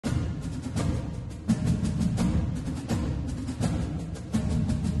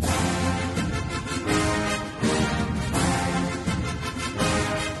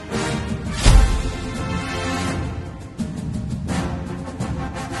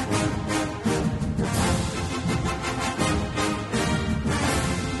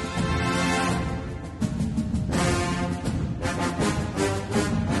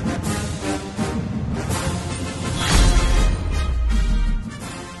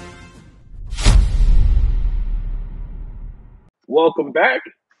Welcome back.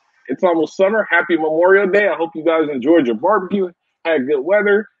 It's almost summer. Happy Memorial Day. I hope you guys enjoyed your barbecue, had good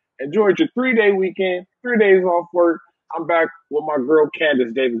weather, enjoyed your 3-day weekend, 3 days off work. I'm back with my girl,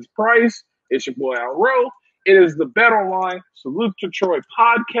 Candice Davis-Price. It's your boy, Al Rowe. It is the Bet Online Salute to Troy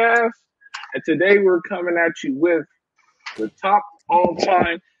podcast. And today we're coming at you with the top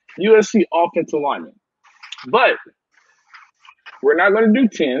all-time USC offensive lineman. But we're not going to do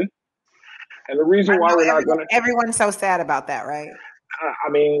 10. And the reason why we're not going to... Everyone's so sad about that, right? I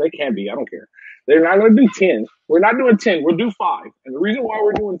mean, they can be. I don't care. They're not going to do 10. We're not doing 10. We'll do 5. And the reason why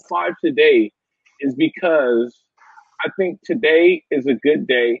we're doing 5 today is because I think today is a good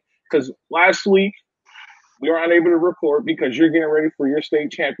day. Because last week, we were unable to record because you're getting ready for your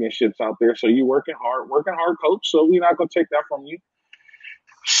state championships out there. So you're working hard, coach. So we're not going to take that from you.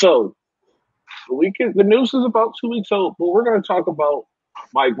 So the news is about 2 weeks old, but we're going to talk about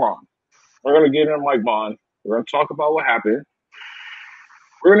Mike Bohn. We're going to get into Mike Bohn. We're going to talk about what happened.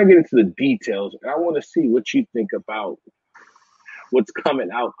 We're going to get into the details, and I want to see what you think about what's coming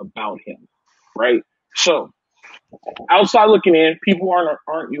out about him, right? So, outside looking in, people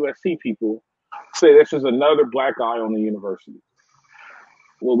aren't USC people say this is another black eye on the university.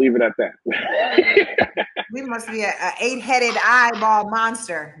 We'll leave it at that. We must be an 8-headed eyeball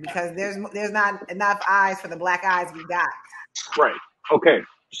monster because there's not enough eyes for the black eyes we got. Right. Okay.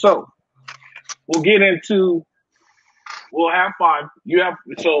 So we'll have 5.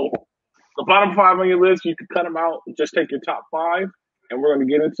 So the bottom 5 on your list, you can cut them out. Just take your top 5, and we're going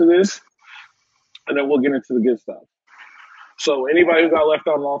to get into this, and then we'll get into the good stuff. So anybody who got left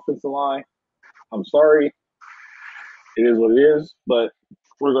out on the offensive line, I'm sorry. It is what it is, but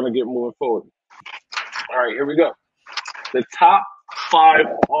we're going to get moving forward. All right, here we go. The top 5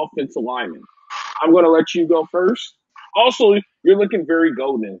 offensive linemen. I'm going to let you go first. Also, you're looking very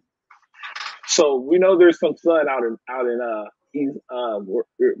golden. So we know there's some sun out in East,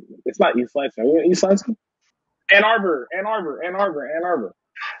 it's not East Lansing. East Lansing? Ann Arbor.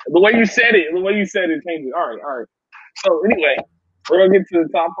 The way you said it changed it. All right. So anyway, we're gonna get to the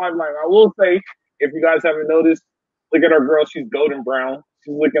top 5 line. I will say, if you guys haven't noticed, look at our girl. She's golden brown.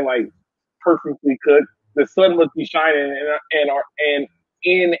 She's looking like perfectly cooked. The sun must be shining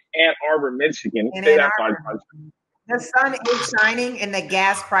in Ann Arbor, Michigan. Say that 5 times. The sun is shining and the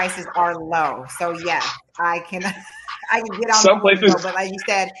gas prices are low. So yeah, I can get on some places, but like you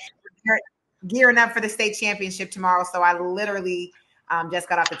said, you're gearing up for the state championship tomorrow. So I literally just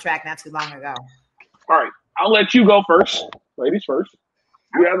got off the track not too long ago. All right, I'll let you go first. Ladies first.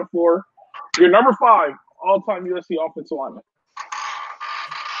 You have the floor. You're number 5 all-time USC offensive lineman.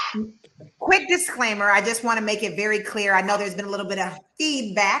 Quick disclaimer, I just want to make it very clear. I know there's been a little bit of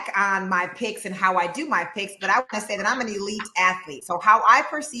feedback on my picks and how I do my picks, but I want to say that I'm an elite athlete. So how I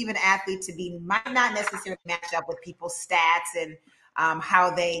perceive an athlete to be might not necessarily match up with people's stats and how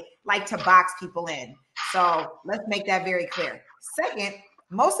they like to box people in. So let's make that very clear. Second,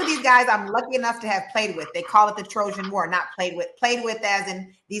 most of these guys I'm lucky enough to have played with. They call it the Trojan War, not played with. Played with as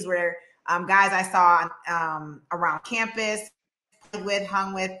in these were guys I saw around campus,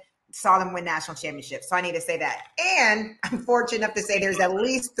 hung with, saw them win national championships. So I need to say that. And I'm fortunate enough to say there's at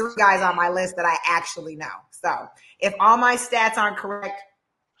least 3 guys on my list that I actually know. So if all my stats aren't correct,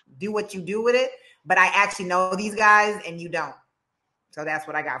 do what you do with it. But I actually know these guys and you don't. So that's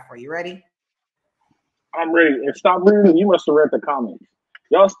what I got for you. Ready? I'm ready. And stop reading. You must have read the comments.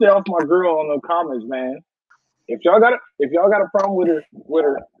 Y'all stay off my girl on the comments, man. If y'all got a problem with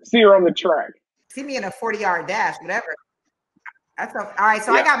her, see her on the track. See me in a 40-yard dash, whatever. All right,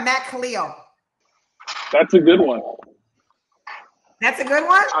 so yeah. I got Matt Khalil. That's a good one. That's a good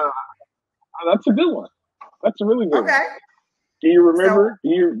one? That's a good one. That's a really good one. Okay. Do you remember?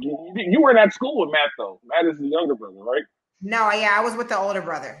 So, you were in that school with Matt, though. Matt is the younger brother, right? No, yeah, I was with the older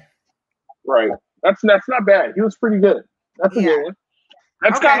brother. Right. That's not bad. He was pretty good. That's a good one.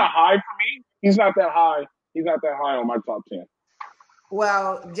 That's kind of high for me. He's not that high. He's not that high on my top 10.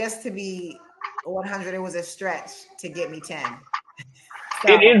 Well, just to be 100, it was a stretch to get me 10.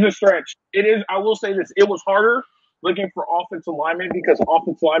 So. It is a stretch. It is. I will say this. It was harder looking for offensive lineman because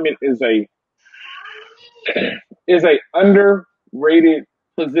offensive lineman is a underrated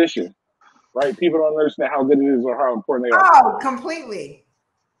position, right? People don't understand how good it is or how important they are. Oh, completely.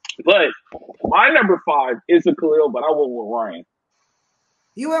 But my number 5 is a Khalil, but I went with Ryan.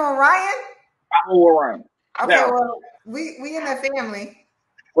 You went with Ryan? I went with Ryan. Okay, now, well, we in the family.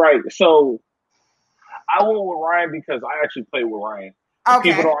 Right. So I went with Ryan because I actually played with Ryan. Okay.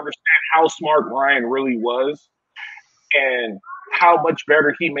 People don't understand how smart Ryan really was and how much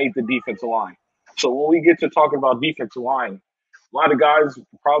better he made the defensive line. So when we get to talking about defensive line, a lot of guys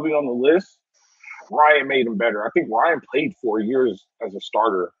probably on the list Ryan made him better. I think Ryan played 4 years as a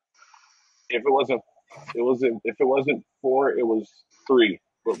starter. If it wasn't 4, it was 3.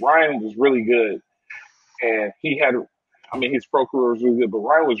 But Ryan was really good, and his pro career was really good. But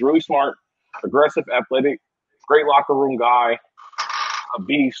Ryan was really smart, aggressive, athletic, great locker room guy, a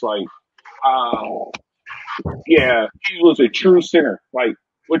beast. He was a true center. Like,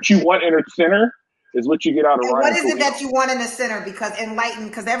 what you want in a center is what you get out of Ryan. What is it that you want in a center? Because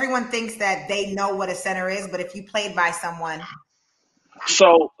everyone thinks that they know what a center is, but if you played by someone.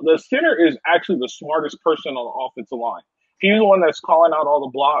 So the center is actually the smartest person on the offensive line. He's the one that's calling out all the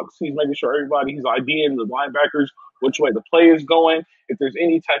blocks. He's making sure he's IDing the linebackers, which way the play is going. If there's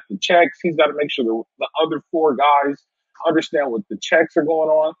any type of checks, he's got to make sure the other 4 guys understand what the checks are going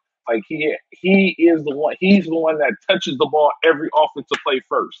on. Like, he is the one. He's the one that touches the ball every offensive play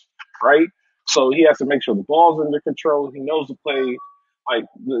first, right? So he has to make sure the ball's under control. He knows the play. Like,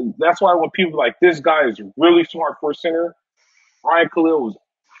 that's why when people are like, this guy is really smart for a center, Ryan Khalil was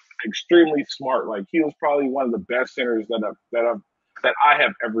extremely smart. Like, he was probably one of the best centers that I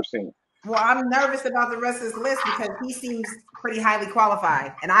have ever seen. Well, I'm nervous about the rest of this list because he seems pretty highly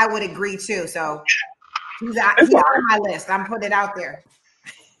qualified, and I would agree too. So he's on my list. I'm putting it out there.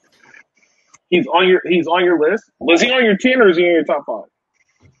 He's on your list. Was he on your 10 or is he in your top 5?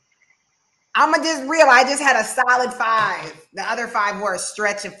 I just had a solid 5. The other 5 were a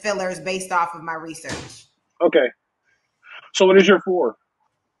stretch of fillers based off of my research. Okay. So what is your 4?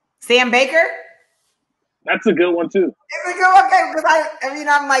 Sam Baker? That's a good one too. It's a good one, okay, because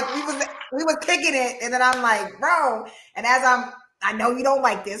I'm like, we was kicking it, and then I'm like, bro, and I know you don't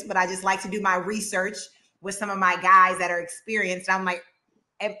like this, but I just like to do my research with some of my guys that are experienced. I'm like,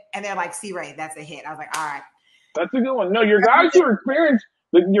 and they're like, C-Ray, that's a hit. I was like, all right. That's a good one. No, your guys who are experienced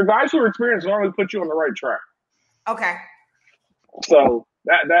normally put you on the right track. Okay. So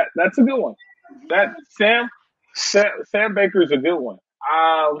that's a good one. That Sam Baker is a good one.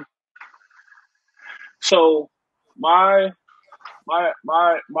 So my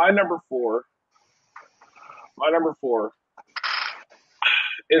number 4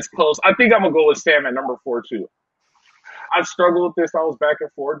 is close. I think I'm gonna go with Sam at number 4 too. I struggled with this. I was back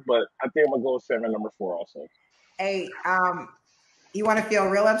and forth, but I think I'm gonna go with Sam at number 4 also. Hey, you want to feel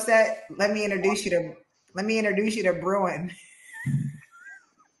real upset? Let me introduce you to Bruin.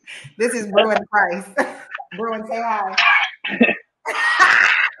 This is Bruin Price. Bruin, say hi.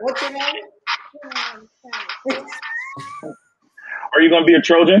 What's your name? Are you going to be a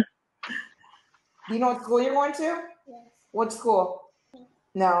Trojan? Do you know what school you're going to? Yes. What school?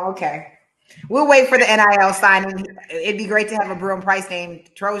 No, okay. We'll wait for the NIL signing. It'd be great to have a Bruin Price named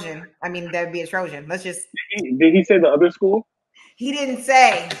Trojan. I mean, that'd be a Trojan. Let's just. Did he say the other school? He didn't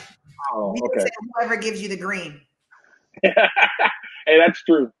say. Oh, he okay. Say whoever gives you the green. Hey, that's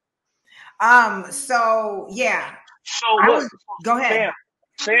true. So yeah. So look, go ahead.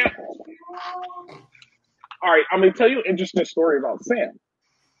 Sam. All right, I'm gonna tell you an interesting story about Sam.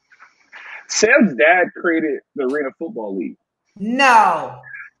 Sam's dad created the Arena Football League. No.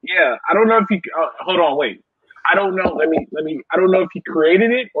 Yeah, I don't know if he. Hold on, wait. I don't know. Let me. I don't know if he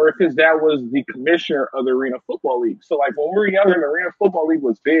created it or if his dad was the commissioner of the Arena Football League. So, like when we were younger, the Arena Football League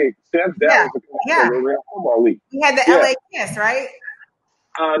was big. Sam's dad was the commissioner of the Arena Football League. He had the LA Kiss, right?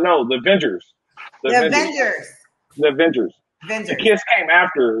 No, the Avengers. The Avengers. The Avengers. Avengers. The Kiss came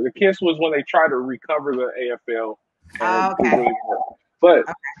after. The Kiss was when they tried to recover the AFL. Okay. But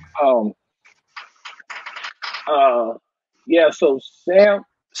yeah. So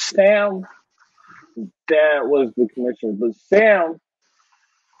Sam. Dad was the commissioner, but Sam.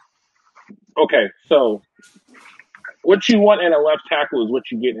 Okay, so what you want in a left tackle is what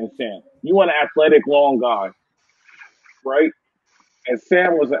you get in Sam. You want an athletic, long guy, right? And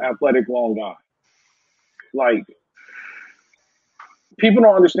Sam was an athletic, long guy. Like, people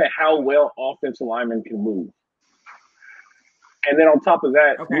don't understand how well offensive linemen can move. And then on top of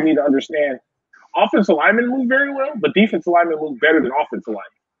that, you need to understand offensive linemen move very well, but defensive linemen move better than offensive linemen.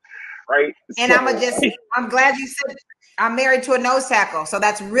 Right. And I'm glad you said I'm married to a nose tackle. So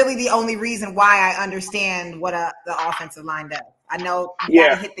that's really the only reason why I understand what the offensive line does. I know you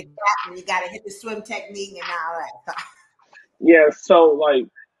got to hit the gap and you got to hit the swim technique and all that. Yeah. So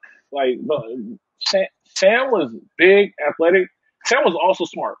Sam was big, athletic. Sam was also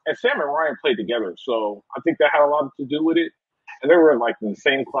smart. And Sam and Ryan played together. So I think that had a lot to do with it. And they were like in the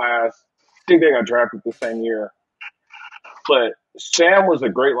same class. I think they got drafted the same year. But Sam was a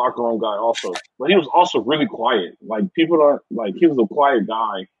great locker room guy also. But he was also really quiet. Like, people don't, like, he was a quiet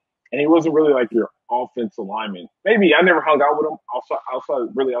guy. And he wasn't really like your offensive lineman. Maybe I never hung out with him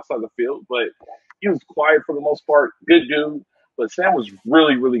outside the field. But he was quiet for the most part. Good dude. But Sam was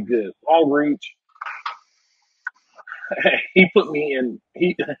really, really good. Long reach. he put me in.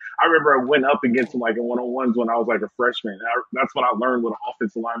 I remember I went up against him like in one-on-ones when I was like a freshman. That's when I learned what an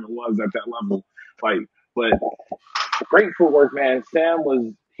offensive lineman was at that level. Like, but great footwork, man. Sam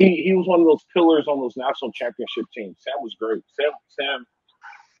was he was one of those pillars on those national championship teams. Sam was great. Sam,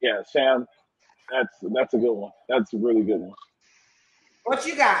 yeah, Sam. That's a good one. That's a really good one. What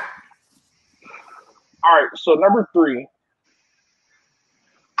you got? All right, so number three.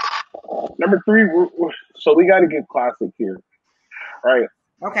 So we got to get classic here, right?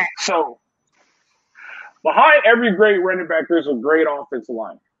 Okay. So behind every great running back, there's a great offensive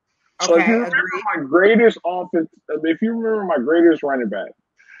line. So Okay, if you remember my greatest running back,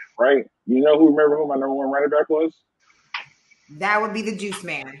 right? You know who my number one running back was? That would be the Juice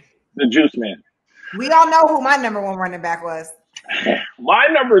Man. The Juice Man. We all know who my number one running back was. My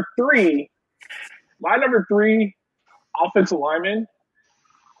number three offensive lineman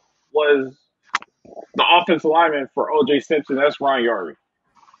was the offensive lineman for O.J. Simpson. That's Ron Yari.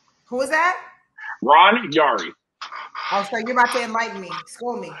 Who was that? Ron Yari. Oh, so you're about to enlighten me.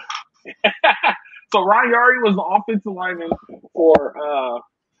 School me. So Ron Yari was the offensive lineman for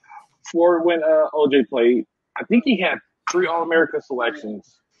when OJ played. I think he had 3 All-America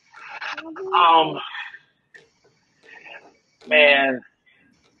selections. Man,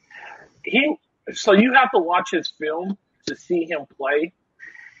 so you have to watch his film to see him play,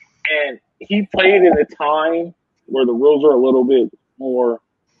 and he played in a time where the rules are a little bit more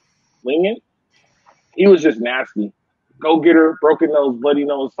lenient. He was just nasty. Go-getter, broken nose, bloody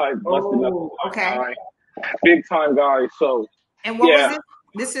nose type, busted nose. Okay. Guy. Big time guy. So, and what was it?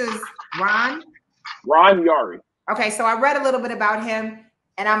 This is Ron? Ron Yari. Okay, so I read a little bit about him,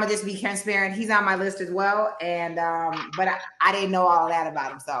 and I'm going to just be transparent. He's on my list as well, and but I didn't know all of that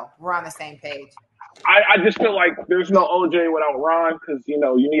about him, so we're on the same page. I just feel like there's no OJ without Ron because, you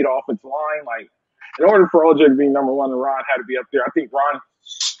need an offensive line. Like, in order for OJ to be number one, Ron had to be up there. I think Ron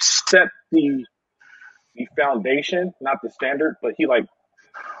set the foundation, not the standard, but he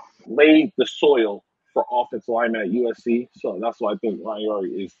laid the soil for offensive lineman at USC. So that's why I think Ron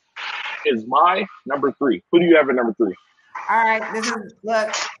Yari is my number 3. Who do you have at number 3? All right,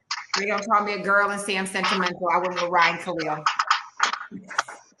 look, you're gonna call me a girl and say I'm sentimental. I went with Ryan Khalil.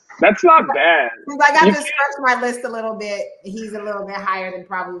 That's not bad. I got to stretch my list a little bit. He's a little bit higher than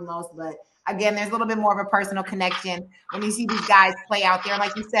probably most, but again, there's a little bit more of a personal connection when you see these guys play out there.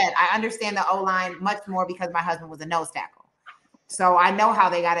 Like you said, I understand the O-line much more because my husband was a nose tackle. So I know how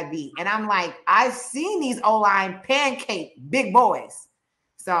they got to be. And I'm like, I've seen these O-line pancake big boys.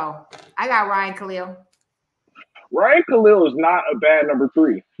 So I got Ryan Khalil. Ryan Khalil is not a bad number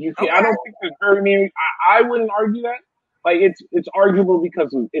 3. I don't think there's very many. I wouldn't argue that. Like, it's arguable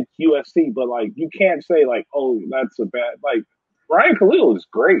because it's USC, but you can't say oh, that's a bad. Ryan Khalil is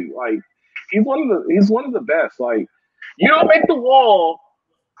great. He's one of the best. You don't make the wall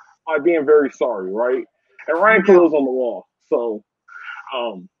by being very sorry, right? And Ryan Khalil's on the wall. So,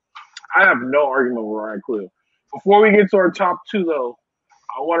 I have no argument with Ryan Khalil. Before we get to our top 2, though,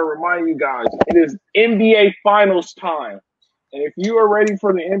 I want to remind you guys, it is NBA Finals time. And if you are ready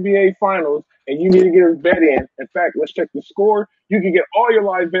for the NBA Finals and you need to get a bet in fact, let's check the score. You can get all your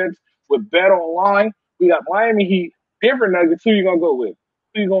live bets with Bet Online. We got Miami Heat, Denver Nuggets. Who you going to go with?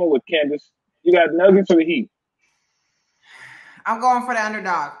 Who you going with, Candice? You got Nuggets or the Heat? I'm going for the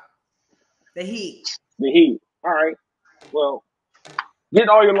underdog. The Heat. The Heat. All right. Well, get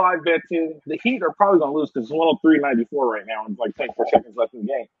all your live bets in. The Heat are probably going to lose because it's 103-94 right now and 24 seconds left in the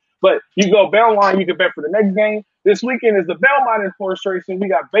game. But you go Bet Online, you can bet for the next game. This weekend is the Belmont horse racing. We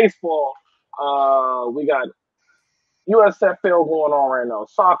got baseball. We got USFL going on right now.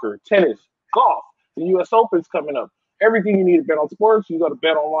 Soccer, tennis, golf. The U.S. Open's coming up. Everything you need to bet on sports, you go to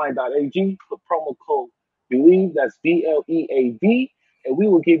betonline.ag. Put promo code BELIEVE. That's BLEAV. And we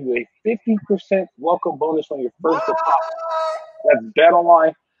will give you a 50% welcome bonus on your first deposit. That's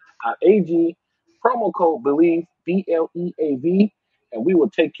betonline.ag. Promo code BELIEVE, BLEAV. And we will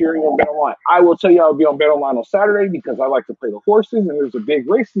take care of your Bet Online. I will tell you I'll be on Bet Online on Saturday because I like to play the horses, and there's a big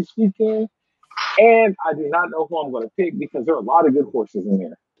race this weekend. And I do not know who I'm going to pick because there are a lot of good horses in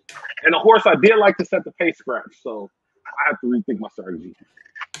there. And the horse I did like to set the pace scratch, so I have to rethink my strategy.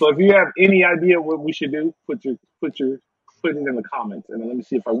 So if you have any idea what we should do, put it in the comments, and then let me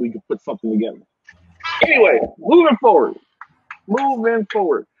see if we can put something together. Anyway, moving forward,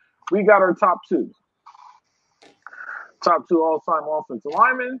 we got our top 2. Top 2 all-time offensive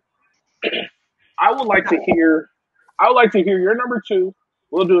linemen. I would like to hear your number 2.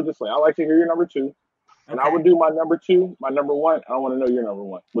 We'll do it this way. I like to hear your number 2, and I would do my number 2, my number 1. I want to know your number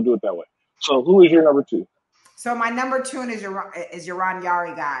 1. We'll do it that way. So, who is your number 2? So my number 2 is your Ron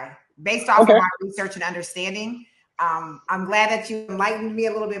Yari guy. Based off of my research and understanding, I'm glad that you enlightened me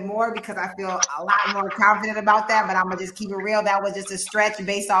a little bit more because I feel a lot more confident about that. But I'm gonna just keep it real. That was just a stretch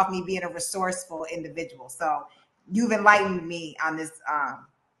based off me being a resourceful individual. So you've enlightened me on this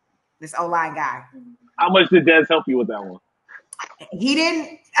this O-line guy. How much did Dez help you with that one? He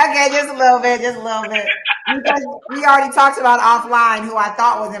didn't. Okay, just a little bit. Because we already talked about offline, who I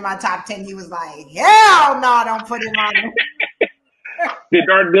thought was in my top 10. He was like, hell no, don't put him on.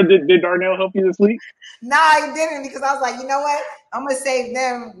 Did Darnell help you this week? No, he didn't, because I was like, you know what? I'm going to save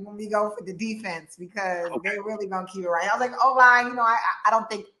them when we go for the defense because they're really going to keep it right. I was like, O-line, I don't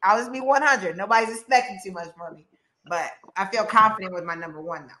think I'll just be 100. Nobody's expecting too much from me. But I feel confident with my number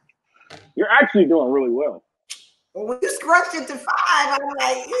one now. You're actually doing really well. Well, when you scrunched it to 5, I'm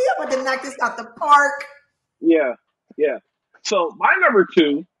like, you're about to knock this out the park. Yeah. So my number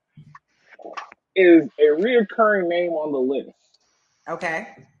 2 is a reoccurring name on the list. Okay.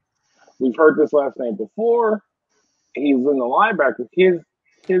 We've heard this last name before. He's in the linebackers. His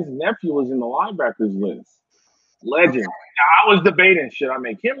nephew was in the linebackers list. Legend. Okay. Now, I was debating, should I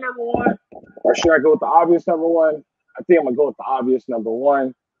make him number 1 or should I go with the obvious number 1? I think I'm going to go with the obvious number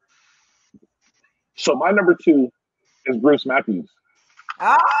 1. So my number 2 is Bruce Matthews.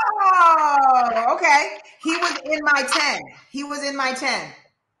 Oh, okay. He was in my 10.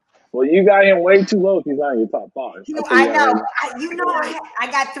 Well, you got him way too low if he's not in your top 5. I know.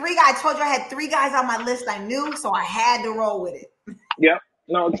 I got 3 guys. I told you I had 3 guys on my list I knew, so I had to roll with it. Yep.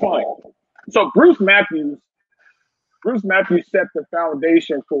 No, it's fine. So Bruce Matthews set the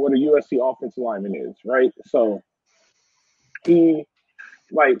foundation for what a USC offensive lineman is, right? So he,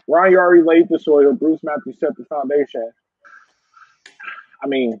 like Ron Yari laid the soil, Bruce Matthews set the foundation. I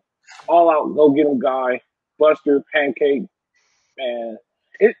mean, all out, go get him guy, buster, pancake, man.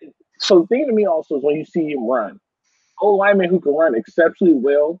 So the thing to me also is when you see him run, linemen who can run exceptionally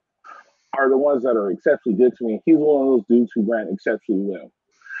well are the ones that are exceptionally good to me. He's one of those dudes who ran exceptionally well.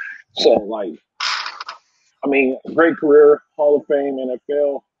 So, I mean, great career, Hall of Fame,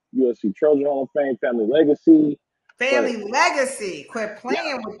 NFL, USC Trojan Hall of Fame, family legacy. Legacy. Quit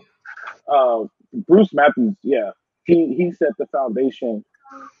playing with. Bruce Matthews, he set the foundation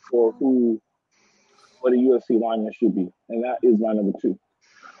for what a USC lineman should be, and that is my number 2.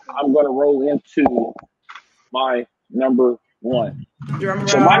 I'm going to roll into my number 1.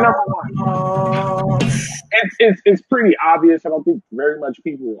 So my number 1, it's pretty obvious. I don't think very much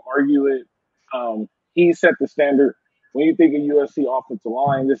people will argue it. He set the standard. When you think of USC offensive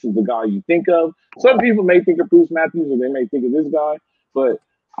line, this is the guy you think of. Some people may think of Bruce Matthews or they may think of this guy, but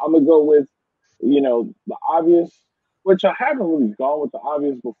I'm going to go with, the obvious, which I haven't really gone with the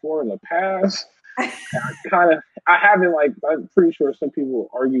obvious before in the past. I'm pretty sure some people will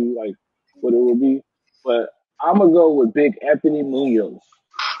argue what it would be, but I'm going to go with big Anthony Munoz.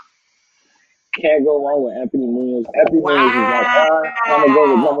 Can't go wrong with Anthony Munoz. Anthony Munoz is my guy. I'm going to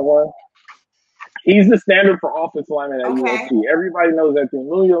go with number 1. He's the standard for offensive lineman at USC. Everybody knows Anthony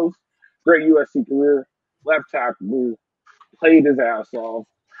Munoz. Great USC career. Left tackle, played his ass off.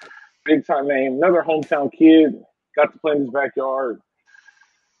 Big time name. Another hometown kid. Got to play in his backyard.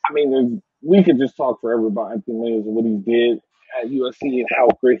 I mean, we could just talk forever about Anthony Munoz and what he did at USC and how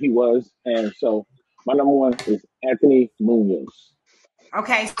great he was. And so my number 1 is Anthony Munoz.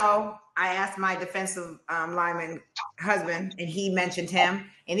 Okay, so I asked my defensive lineman husband, and he mentioned him,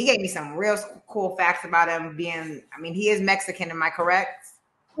 and he gave me some real cool facts about him being, he is Mexican, am I correct?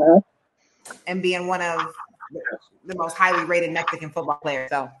 Uh-huh. And being one of the most highly rated Mexican football players.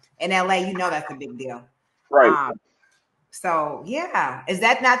 So in LA, that's a big deal. Right. So yeah, is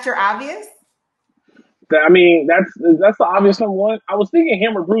that not your obvious? I mean, that's the obvious number 1. I was thinking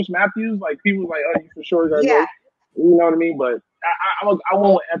him or Bruce Matthews. People like, oh, you for sure got yeah. You know what I mean? But I went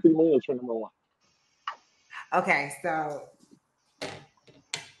with Anthony Munoz for number 1. Okay, so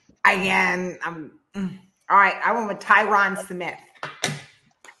again, all right. I went with Tyron Smith.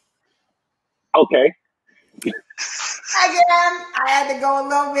 Okay. Again, I had to go a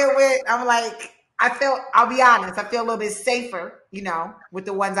little bit with. I'm like, I'll be honest, I feel a little bit safer, with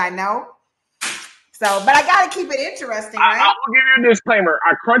the ones I know. So, but I got to keep it interesting, right? I will give you a disclaimer.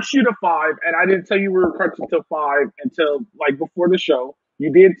 I crunched you to 5, and I didn't tell you we were crunching to 5 until before the show.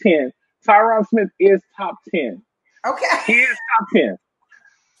 You did 10. Tyron Smith is top 10. Okay. He is top 10.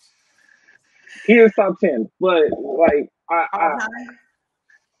 He is top 10. But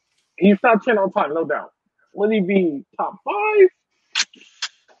he's top 10 all time, no doubt. Will he be top 5?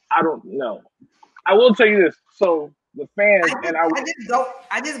 I don't know. I will tell you this. So the fans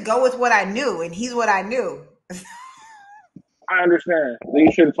I just go with what I knew, and he's what I knew. I understand.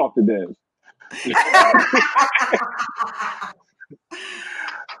 You should have talked to Dez.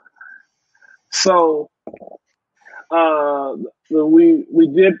 So We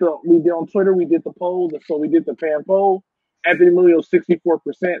did on Twitter. We did the poll. So we did the fan poll. Anthony Munoz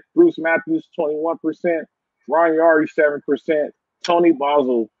 64%, Bruce Matthews 21%, Ron Yari 7%, Tony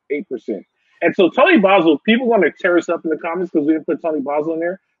Basil 8%. And so Tony Basil, people want to tear us up in the comments because we didn't put Tony Basil in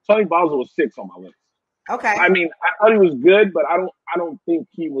there. Tony Basil was 6 on my list. Okay. I mean, I thought he was good, but I don't think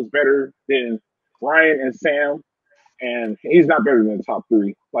he was better than Ryan and Sam. And he's not better than the top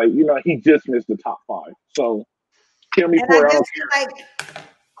 3. Like, he just missed the top 5. So kill me for it. I don't care. Like,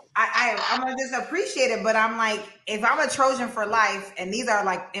 I'm gonna just appreciate it, but I'm like, if I'm a Trojan for life, and these are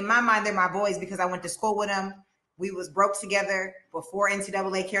like, in my mind, they're my boys because I went to school with them. We was broke together before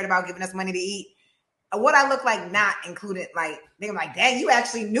NCAA cared about giving us money to eat. What I look like not included, like, they're like, dang, you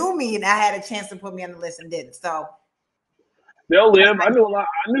actually knew me and I had a chance to put me on the list and didn't. So they'll live. I knew a lot.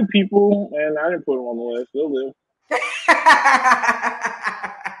 I knew people and I didn't put them on the list. They'll live.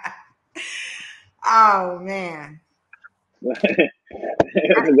 Oh man.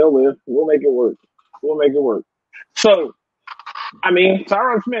 They'll live. We'll make it work. So, I mean,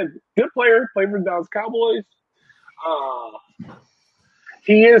 Tyron Smith, good player, played for the Dallas Cowboys.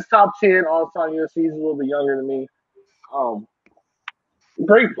 He is top 10 all-time USC. He's a little bit younger than me.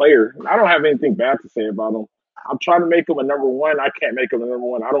 Great player. I don't have anything bad to say about him. I'm trying to make him a number 1. I can't make him a number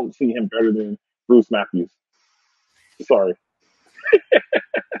 1. I don't see him better than Bruce Matthews. Sorry.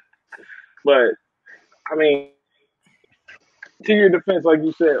 But, I mean, to your defense, like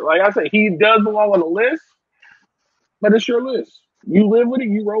you said, like I said, he does belong on the list, but it's your list. You live with it,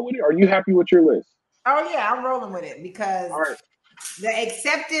 you roll with it. Are you happy with your list? Oh, yeah, I'm rolling with it because the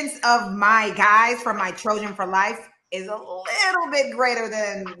acceptance of my guys from my Trojan for life is a little bit greater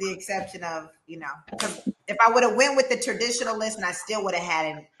than the exception of, because if I would have went with the traditional list and I still would have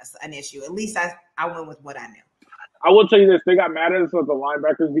had an issue, at least I went with what I knew. I will tell you this. They got mad at us with the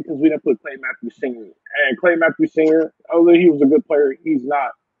linebackers because we didn't put Clay Matthews Sr. And Clay Matthews Sr., although he was a good player, he's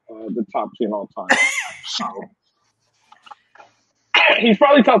not the top 10 all time. So, he's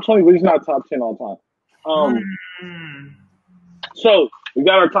probably top 20, but he's not top 10 all time. So we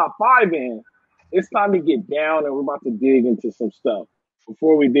got our top 5 in. It's time to get down, and we're about to dig into some stuff.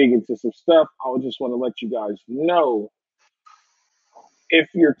 Before we dig into some stuff, I just want to let you guys know, if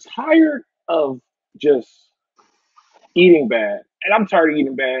you're tired of just eating bad, and I'm tired of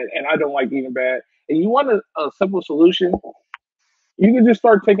eating bad, and I don't like eating bad, and you want a simple solution, you can just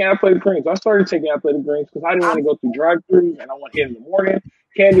start taking athletic greens. I started taking athletic greens because I didn't want to go through drive-thrus, and I want to hit in the morning.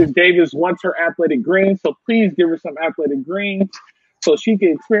 Candace Davis wants her athletic greens, so please give her some athletic greens so she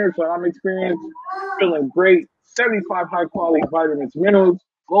can experience what I'm experiencing. Feeling great, 75 high-quality vitamins, minerals,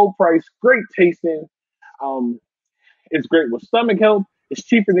 low price, great tasting. It's great with stomach health. It's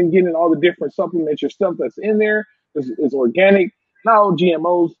cheaper than getting all the different supplements or stuff that's in there. It's organic, no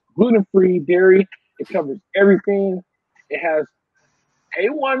GMOs, gluten-free, dairy. It covers everything. It has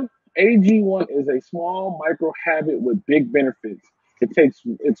A1. AG1 is a small micro habit with big benefits.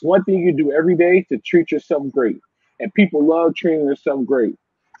 It's one thing you do every day to treat yourself great. And people love treating themselves great.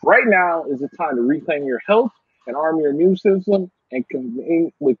 Right now is the time to reclaim your health and arm your immune system and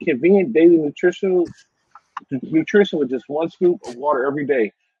with convenient daily nutrition with just 1 scoop of water every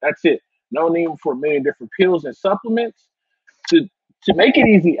day. That's it. No need for many different pills and supplements. To make it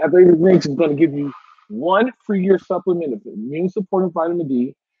easy, Athletic Greens is going to give you 1 free year supplement of immune supporting vitamin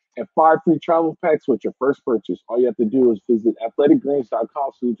D and 5 free travel packs with your first purchase. All you have to do is visit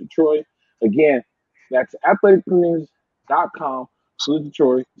athleticgreens.com, salute to Troy. Again, that's athleticgreens.com, salute to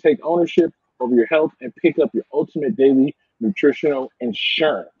Troy. Take ownership over your health and pick up your ultimate daily nutritional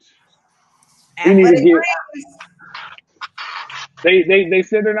insurance. We need to get. They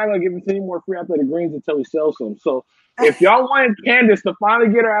said they're not going to give us any more free athletic greens until we sell some. So if y'all want Candace to finally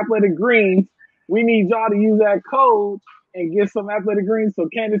get her athletic greens, we need y'all to use that code and get some athletic greens so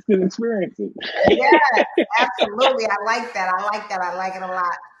Candace can experience it. Yeah, absolutely. I like that. I like it a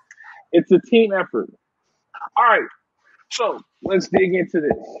lot. It's a team effort. All right. So let's dig into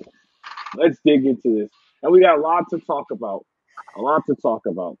this. And we got a lot to talk about.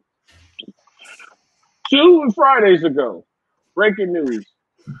 2 Fridays ago, breaking news.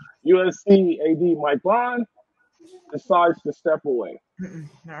 USC AD Mike Bohn decides to step away.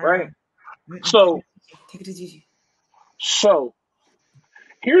 Right? So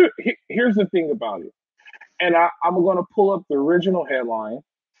here's the thing about it. And I'm going to pull up the original headline.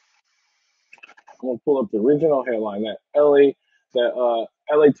 That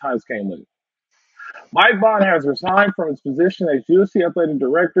LA Times came with. Mike Bohn has resigned from his position as USC Athletic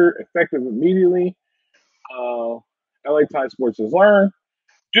Director, effective immediately. LA Times Sports has learned,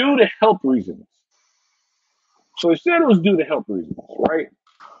 due to health reasons. So they said it was due to health reasons, right?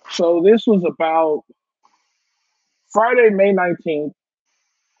 So this was about Friday, May 19th,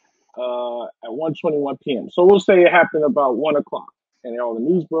 at 1:21 p.m. So we'll say it happened about 1 o'clock, and all the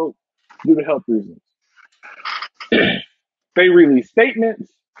news broke due to health reasons. They released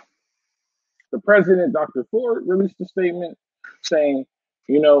statements. The president, Dr. Ford, released a statement saying,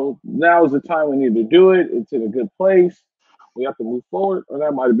 now is the time we need to do it. It's in a good place. We have to move forward. Or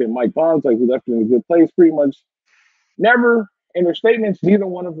that might have been Mike Bohn's, like, we left it in a good place. Pretty much never, in their statements, neither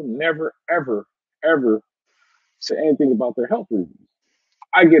one of them never, ever, ever said anything about their health reasons.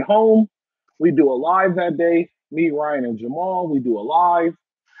 I get home. We do a live that day. Me, Ryan, and Jamal, we do a live.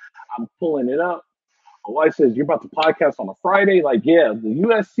 I'm pulling it up. My wife says, "You're about to podcast on a Friday?" Like, yeah, the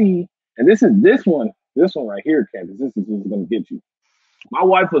USC, and this one right here, Candice. This is what's going to get you. My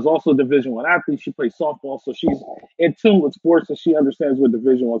wife was also a Division I athlete. She plays softball, so she's in tune with sports, and she understands what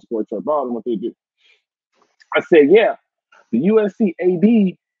Division I sports are about and what they do. I said, yeah, the USC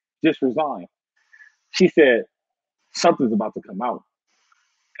AD just resigned. She said, something's about to come out.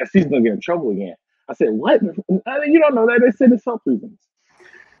 And she's going to get in trouble again. I said, what? You don't know that. They said it's health reasons.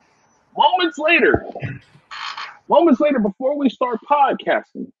 Moments later, before we start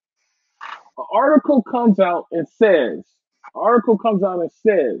podcasting, an article comes out and says,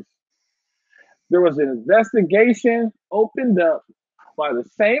 there was an investigation opened up by the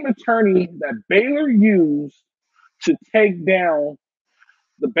same attorney that Baylor used to take down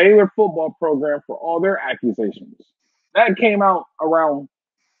the Baylor football program for all their accusations. That came out around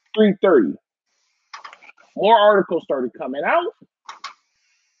 3:30. More articles started coming out,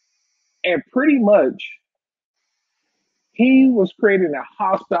 and pretty much he was creating a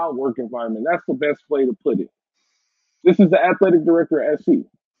hostile work environment. That's the best way to put it. This is the athletic director at SC.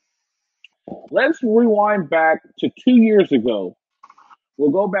 Let's rewind back to 2 years ago. We'll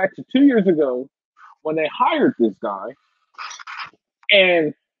go back to 2 years ago when they hired this guy.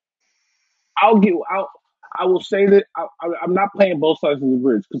 And I will say that I'm not playing both sides of the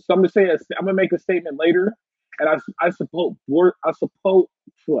bridge, because I'm gonna make a statement later, and I support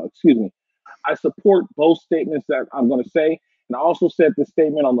both statements that I'm going to say. And I also said the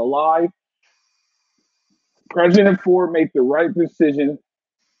statement on the live. President Ford made the right decision,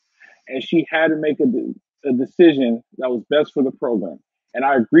 and she had to make a decision that was best for the program. And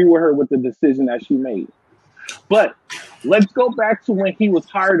I agree with her with the decision that she made. But let's go back to when he was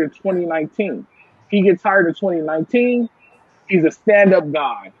hired in 2019. He gets hired in 2019. He's a stand-up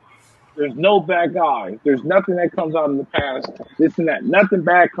guy. There's no bad guy. There's nothing that comes out in the past. This and that. Nothing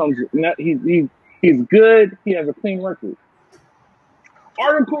bad comes. He's good. He has a clean record.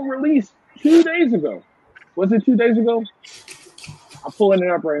 Article released 2 days ago. Was it 2 days ago? I'm pulling it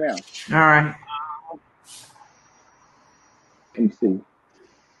up right now. All right. Let me see.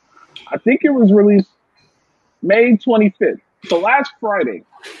 I think it was released May 25th. So last Friday,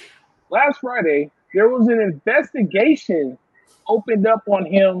 there was an investigation opened up on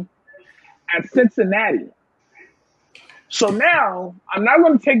him at Cincinnati. So now, I'm not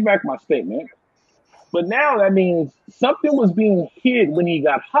going to take back my statement, but now that means something was being hid when he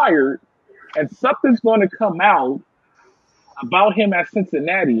got hired, and something's going to come out about him at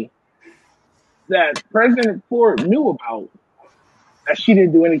Cincinnati that President Ford knew about that she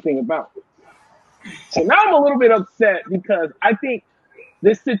didn't do anything about. So now I'm a little bit upset because I think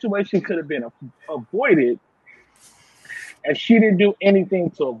this situation could have been avoided, and she didn't do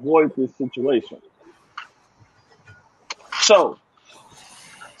anything to avoid this situation. So,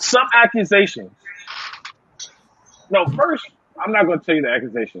 some accusations. No, first, I'm not going to tell you the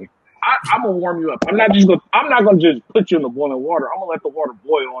accusations. I'm going to warm you up. I'm not going to just put you in the boiling water. I'm going to let the water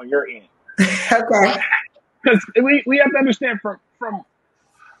boil on your end. Okay. Because we have to understand from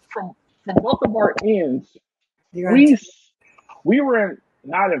both of our ends, we were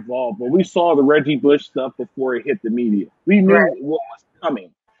not involved, but we saw the Reggie Bush stuff before it hit the media. We knew what was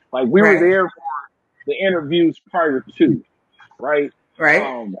coming. Like, we were there for the interviews prior to, right?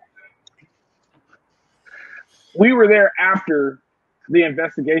 Right. We were there after the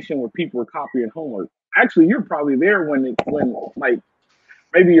investigation where people were copying homework. Actually, you're probably there when like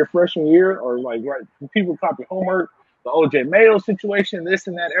maybe your freshman year or like right when people copy homework, the OJ Mayo situation, this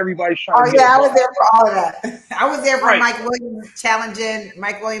and that. Everybody's trying to get I was there for all of that. I was there for Mike Williams challenging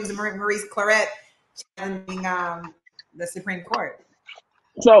Mike Williams and Maurice Claret challenging the Supreme Court.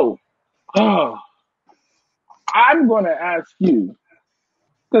 So, I'm going to ask you,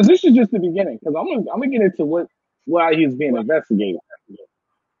 because this is just the beginning, because I'm gonna get into why he's being investigated.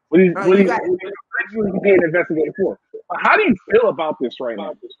 What he's being investigated for. How do you feel about this right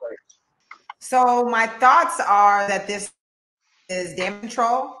now? So my thoughts are that this is damage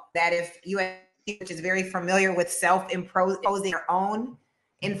control. That if USC, which is very familiar with self-imposing their own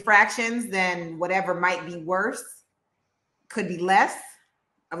infractions, then whatever might be worse could be less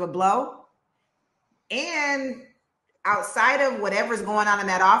of a blow. And outside of whatever's going on in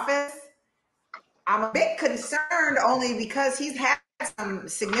that office, I'm a bit concerned only because he's had some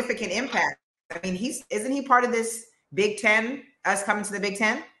significant impact. I mean, isn't he part of this Big Ten, us coming to the Big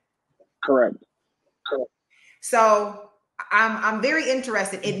Ten? Correct. So I'm very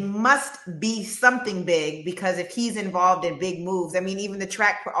interested. It must be something big because if he's involved in big moves, I mean, even the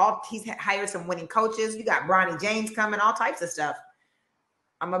track he's hired some winning coaches. You got Bronny James coming, all types of stuff.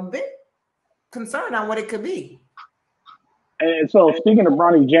 I'm a bit concerned on what it could be. And so, speaking of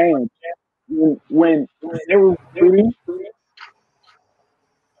Bronny James, when they were recruiting,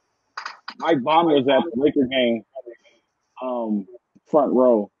 Mike Bohn was at the Laker game, front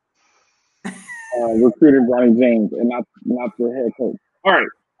row, recruiting Bronny James, and not the head coach. All right.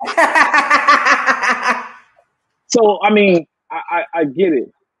 So, I mean, I get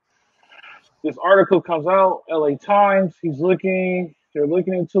it. This article comes out, LA Times. They're looking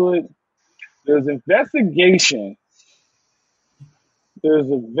into it. There's investigation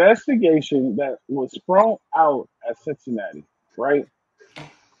that was thrown out at Cincinnati, right?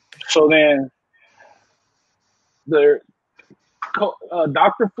 So then Dr.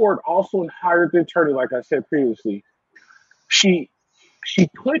 Ford also hired the attorney, like I said previously. She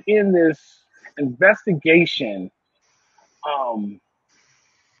put in this investigation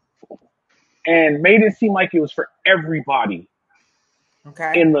and made it seem like it was for everybody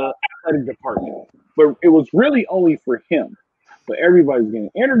in the athletic department. But it was really only for him. But everybody's getting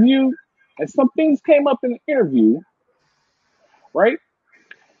interviewed, and some things came up in the interview, right?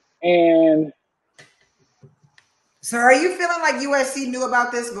 And so are you feeling like USC knew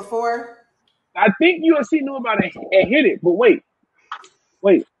about this before? I think USC knew about it and hit it, but wait.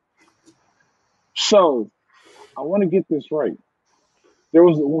 So I want to get this right. I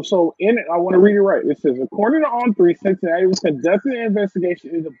want to read it right. It says, according to On3, Cincinnati was conducting an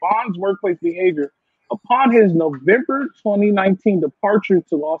investigation into Bohn's workplace behavior upon his November 2019 departure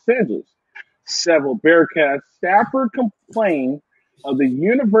to Los Angeles. Several Bearcats staffers complained to the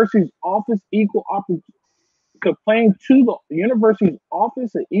university's office of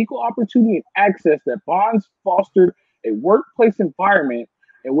equal opportunity and access that Bohn's fostered a workplace environment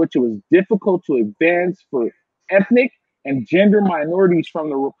in which it was difficult to advance for ethnic and gender minorities from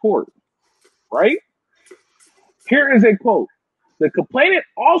the report. Right? Here is a quote. The complainant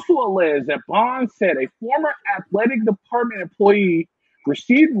also alleged that Bohn said a former athletic department employee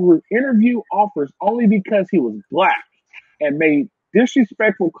received interview offers only because he was black and made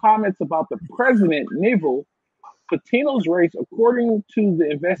disrespectful comments about the president, Neville, Patino's race, according to the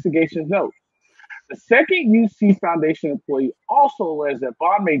investigation notes. The second UC Foundation employee also alleged that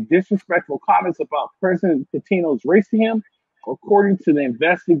Bohn made disrespectful comments about President Patino's race to him, according to the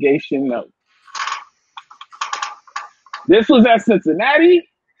investigation notes. This was at Cincinnati.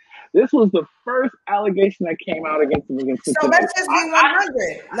 This was the first allegation that came out against him against Cincinnati. So let's just be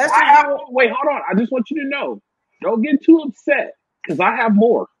 100. Wait, hold on. I just want you to know. Don't get too upset because I have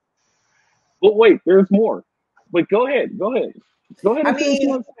more. But wait, there's more. But go ahead. Go ahead and say what you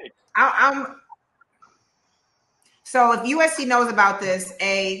want to say. So if USC knows about this,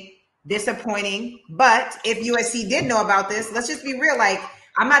 disappointing. But if USC did know about this, let's just be real. Like,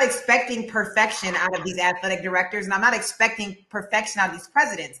 I'm not expecting perfection out of these athletic directors, and I'm not expecting perfection out of these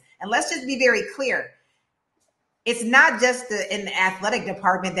presidents. And let's just be very clear. It's not just in the athletic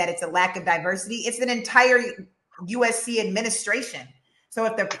department that it's a lack of diversity. It's an entire USC administration. So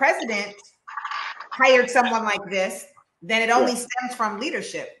if the president hired someone like this, then it only stems from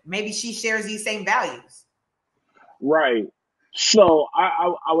leadership. Maybe she shares these same values. Right. So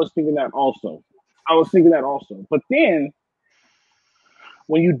I was thinking that also. But then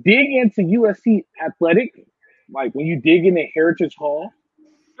when you dig into USC Athletic, like when you dig into Heritage Hall,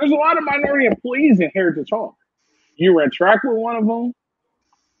 there's a lot of minority employees in Heritage Hall. You ran track with one of them.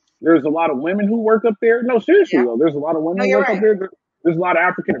 There's a lot of women who work up there. No, seriously, though. There's a lot of women who work up there. There's a lot of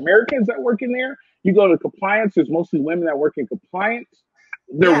African Americans that work in there. You go to compliance, there's mostly women that work in compliance.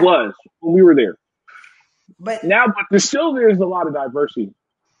 There was when we were there. But there's a lot of diversity.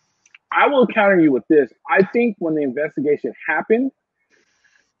 I will counter you with this. I think when the investigation happened,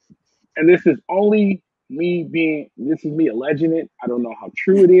 and this is me alleging it. I don't know how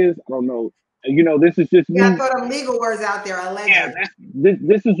true it is. I don't know. This is just me. Yeah, throw them legal words out there. Allegedly. Yeah,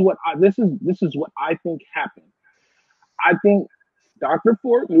 this is what I think happened. I think Dr.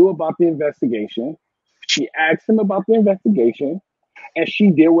 Ford knew about the investigation. She asked him about the investigation, and she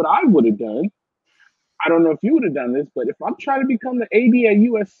did what I would have done. I don't know if you would have done this, but if I'm trying to become the AD at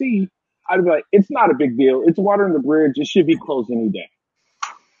USC, I'd be like, it's not a big deal. It's water in the bridge. It should be closed any day.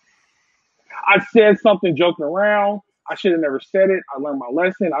 I said something joking around. I should have never said it. I learned my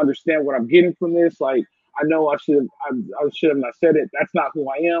lesson. I understand what I'm getting from this. Like, I know I should have not said it. That's not who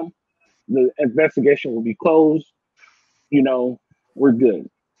I am. The investigation will be closed. You know, we're good.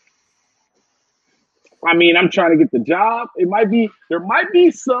 I mean, I'm trying to get the job. There might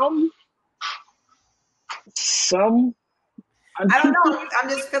be some. I don't know. I'm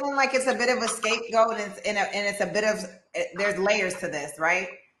just feeling like it's a bit of a scapegoat, and it's a bit of there's layers to this, right?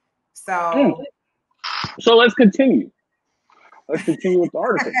 So let's continue. Let's continue with the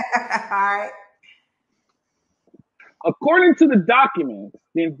article. All right. According to the documents,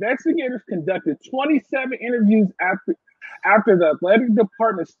 the investigators conducted 27 interviews after the athletic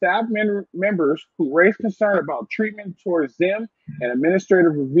department staff members who raised concern about treatment towards them and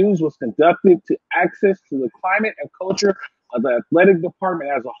administrative reviews was conducted to access to the climate and culture of the athletic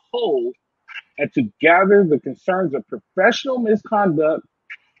department as a whole and to gather the concerns of professional misconduct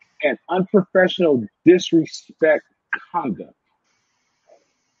and unprofessional disrespect conduct.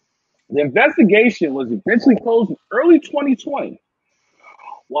 The investigation was eventually closed in early 2020.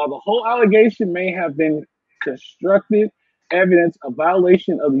 While the whole allegation may have been constructive evidence of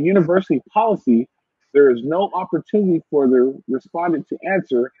violation of the university policy, there is no opportunity for the respondent to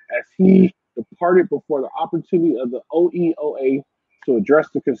answer as he departed before the opportunity of the OEOA to address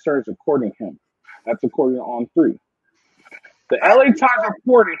the concerns according to him. That's according to On3. The LA Times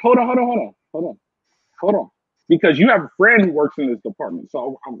reported, hold on. Because you have a friend who works in this department.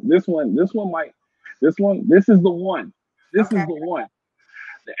 So this is the one. This is the one.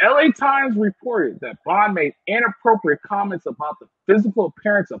 The LA Times reported that Bohn made inappropriate comments about the physical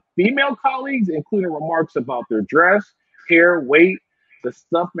appearance of female colleagues, including remarks about their dress, hair, weight, the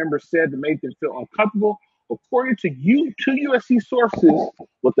stuff members said to make them feel uncomfortable, according to USC sources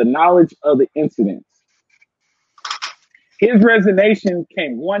with the knowledge of the incidents. His resignation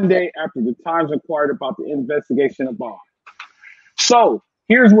came one day after the Times inquired about the investigation of Bohn. So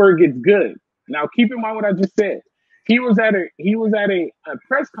here's where it gets good. Now keep in mind what I just said. He was at a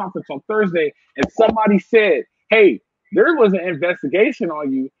press conference on Thursday, and somebody said, "Hey, there was an investigation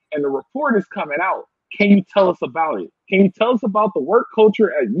on you, and the report is coming out. Can you tell us about it? Can you tell us about the work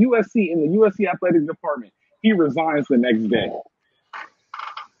culture at USC in the USC Athletics department?" He resigns the next day.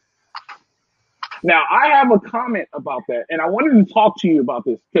 Now, I have a comment about that, and I wanted to talk to you about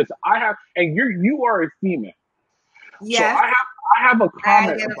this because you are a female. Yes. So I have a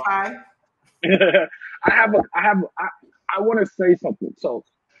comment about it. I want to say something. So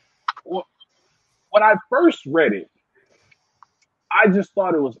when I first read it, I just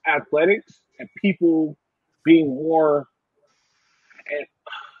thought it was athletics and people being more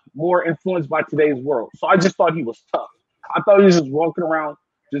influenced by today's world. So I just thought he was tough. I thought he was just walking around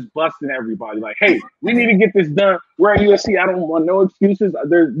just busting everybody. Like, hey, we need to get this done. We're at USC. I don't want no excuses.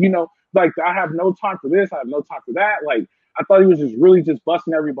 There's, like, I have no time for this. I have no time for that. Like, I thought he was just really just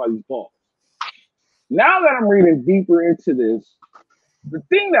busting everybody's balls. Now that I'm reading deeper into this, the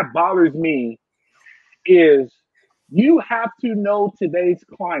thing that bothers me is you have to know today's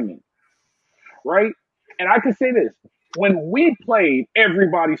climate, right? And I can say this. When we played,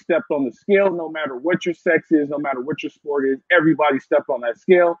 everybody stepped on the scale, no matter what your sex is, no matter what your sport is, everybody stepped on that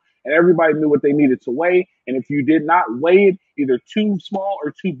scale and everybody knew what they needed to weigh. And if you did not weigh it, either too small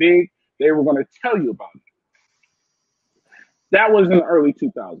or too big, they were going to tell you about it. That was in the early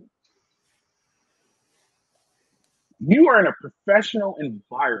 2000s. You are in a professional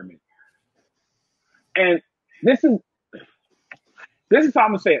environment. And this is how I'm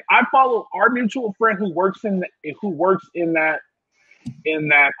gonna say it. I follow our mutual friend who works in that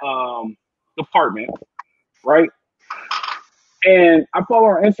department, right? And I follow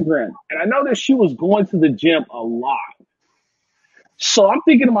her on Instagram, and I know that she was going to the gym a lot. So I'm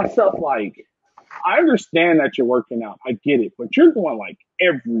thinking to myself, like, I understand that you're working out, I get it, but you're going like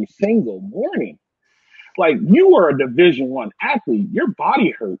every single morning. Like, you are a Division I athlete. Your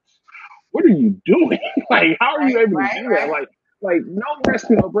body hurts. What are you doing? Like, how are you able to do that? Like no rest,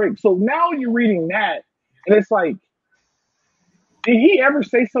 no break. So now you're reading that, and it's like, did he ever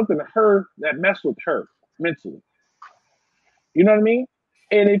say something to her that messed with her mentally? You know what I mean?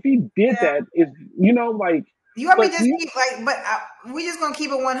 And if he did that, it's, like, you want me to just keep we just gonna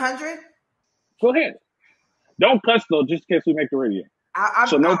keep it 100? Go ahead. Don't cuss though, just in case we make the radio.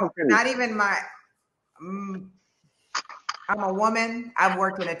 Not even my. I'm a woman. I've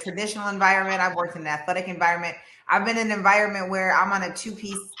worked in a traditional environment. I've worked in an athletic environment. I've been in an environment where I'm on a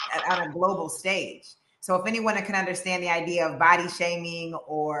two-piece on a global stage. So if anyone can understand the idea of body shaming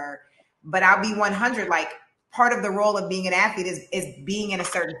but I'll be 100. Like, part of the role of being an athlete is being in a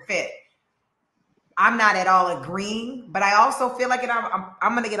certain fit. I'm not at all agreeing, but I also feel like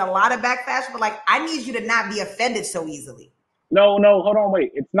I'm going to get a lot of backlash. But like, I need you to not be offended so easily. No, hold on, wait.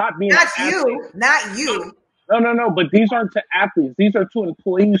 It's not being not you. No. But these aren't to athletes. These are to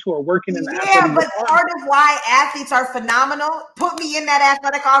employees who are working in the athletic but department. Part of why athletes are phenomenal. Put me in that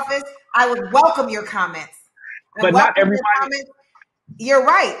athletic office. I would welcome your comments. But not everybody. You're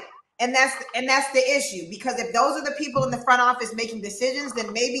right. And that's the issue, because if those are the people in the front office making decisions,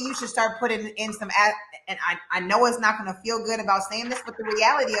 then maybe you should start putting in some and I know it's not going to feel good about saying this, but the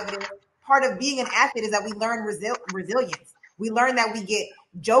reality of it is part of being an athlete is that we learn resilience. We learn that we get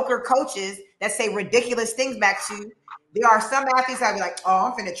joker coaches that say ridiculous things back to you. There are some athletes that be like, oh,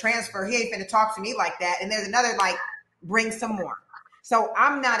 I'm finna transfer. He ain't finna talk to me like that. And there's another like, bring some more. So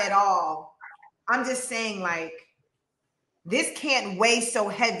I'm not at all. I'm just saying like, this can't weigh so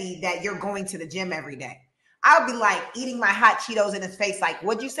heavy that you're going to the gym every day. I'll be like eating my hot Cheetos in his face. Like,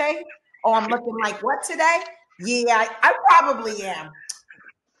 what'd you say? Oh, I'm looking like what today? Yeah, I probably am.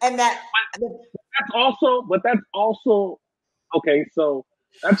 And that's also, okay. So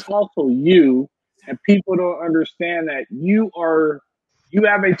that's also you, and people don't understand that you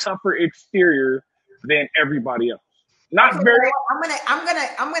have a tougher exterior than everybody else. Not okay, very. I'm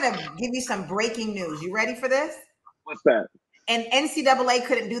gonna give you some breaking news. You ready for this? What's that? And NCAA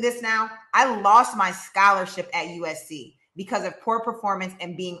couldn't do this now. I lost my scholarship at USC because of poor performance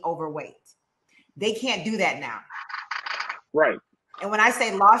and being overweight. They can't do that now. Right. And when I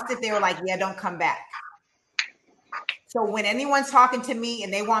say lost it, they were like, yeah, don't come back. So when anyone's talking to me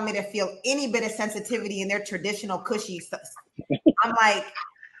and they want me to feel any bit of sensitivity in their traditional cushy stuff, I'm like,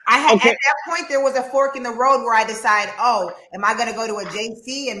 at that point, there was a fork in the road where I decide, oh, am I going to go to a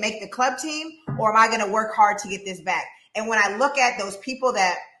JC and make the club team, or am I going to work hard to get this back? And when I look at those people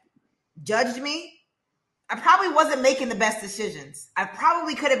that judged me, I probably wasn't making the best decisions. I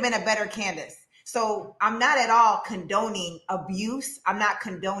probably could have been a better Candice. So I'm not at all condoning abuse. I'm not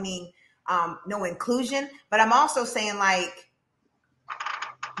condoning no inclusion, but I'm also saying like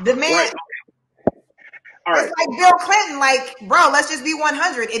the man. Right. All right. It's like Bill Clinton, like, bro, let's just be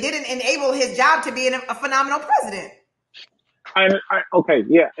 100. It didn't enable his job to be a phenomenal president. Okay,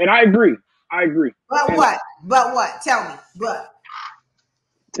 yeah, and I agree. But what? Tell me. But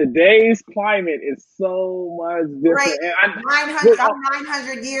today's climate is so much different. Right. I'm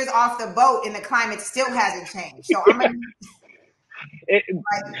 900 years off the boat, and the climate still hasn't changed. So I'm gonna.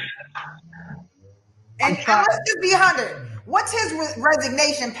 And let's just be 100. What's his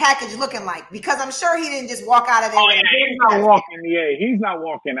resignation package looking like? Because I'm sure he didn't just walk out of there. Oh, yeah, he's not walking. Yeah, he's not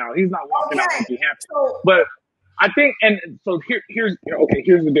walking out. He's not walking out if he has to. But I think, and so here's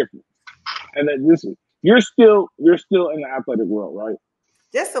the difference. And then you're still in the athletic world, right?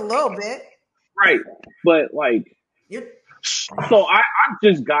 Just a little bit. Right. But like, so I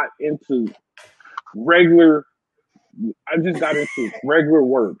just got into regular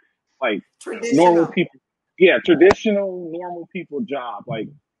work. Like normal people. Yeah, traditional, normal people job. Like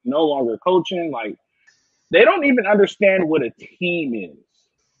no longer coaching. Like they don't even understand what a team is.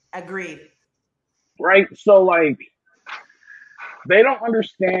 Agreed. Right? So like they don't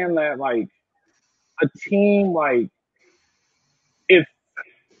understand that like a team, like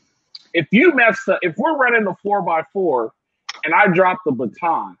if you mess up, if we're running the 4x4 and I drop the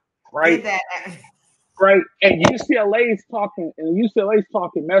baton, right? Right, and UCLA's talking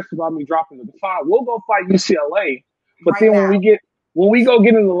mess about me dropping the baton. We'll go fight UCLA, but then when we go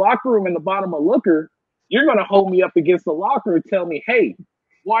get in the locker room in the bottom of Looker, you're gonna hold me up against the locker and tell me, "Hey,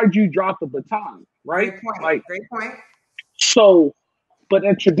 why'd you drop the baton?" Right? Great point. So, but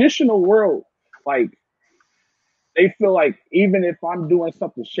in traditional world, like they feel like even if I'm doing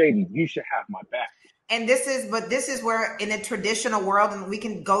something shady, you should have my back. And this is where in a traditional world, and we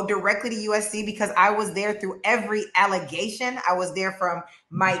can go directly to USC because I was there through every allegation. I was there from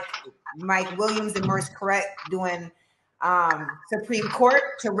Mike Williams and Maurice Correct doing Supreme Court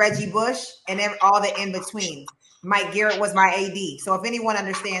to Reggie Bush and then all the in between. Mike Garrett was my AD. So if anyone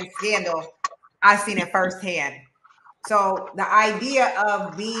understands scandal, I've seen it firsthand. So the idea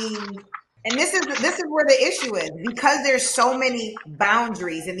of being, and this is where the issue is, because there's so many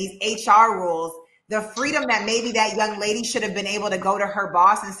boundaries in these HR rules. The freedom that maybe that young lady should have been able to go to her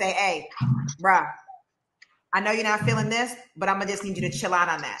boss and say, hey, bruh, I know you're not feeling this, but I'm going to just need you to chill out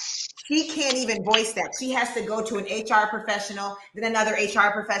on that. She can't even voice that. She has to go to an HR professional, then another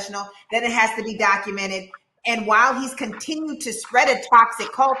HR professional, then it has to be documented. And while he's continued to spread a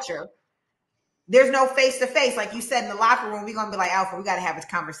toxic culture, there's no face-to-face. Like you said in the locker room, we're going to be like, Alpha, we got to have this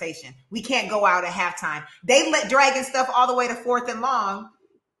conversation. We can't go out at halftime. They let dragging stuff all the way to 4th and long.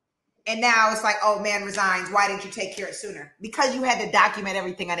 And now it's like, oh, man resigns. Why didn't you take care of it sooner? Because you had to document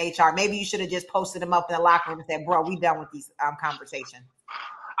everything on HR. Maybe you should have just posted them up in the locker room and said, bro, we done with these conversations.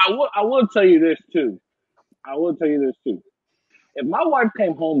 I will tell you this too. If my wife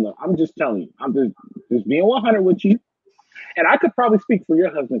came home though, I'm just telling you, I'm just being 100 with you, and I could probably speak for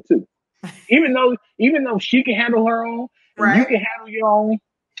your husband too. Even though she can handle her own, and right. You can handle your own,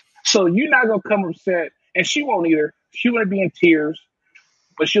 so you're not gonna come upset, and she won't either. She won't be in tears,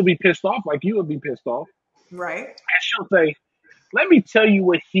 but she'll be pissed off like you would be pissed off. Right. And she'll say, let me tell you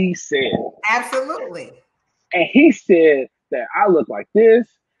what he said. Absolutely. And he said that I look like this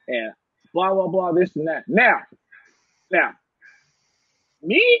and blah, blah, blah, this and that. Now,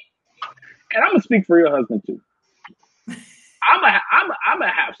 me, and I'm going to speak for your husband too. I'm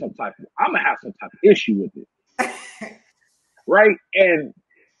gonna have some type of issue with it. Right? And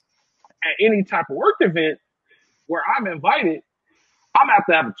at any type of work event where I'm invited, I'm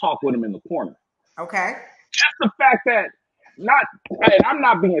gonna have a talk with him in the corner. Okay. Just the fact that and I'm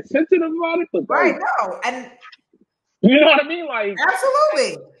not being sensitive about it, but right, no, and you know what I mean? Like,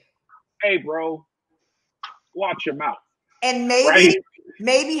 absolutely. Hey, bro, watch your mouth. And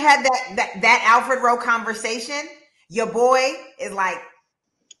maybe had that Alfred Rowe conversation. Your boy is like,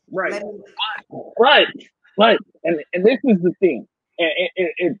 right, and this is the thing,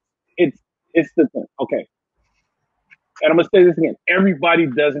 and it's the thing. Okay. And I'm going to say this again. Everybody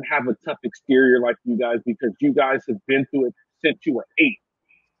doesn't have a tough exterior like you guys because you guys have been through it since you were 8.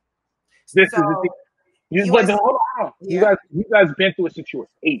 This is the thing. Hold on. Yeah. You guys been through it since you were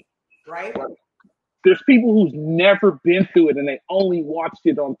 8. Right. There's people who's never been through it and they only watched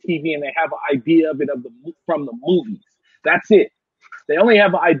it on TV and they have an idea of it from the movies. That's it. They only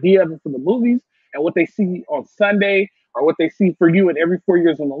have an idea of it from the movies and what they see on Sunday or what they see for you in every 4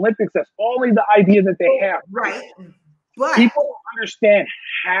 years in the Olympics. That's only the idea that they have. Right. But people don't understand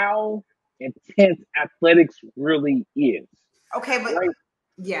how intense athletics really is. Okay, but right?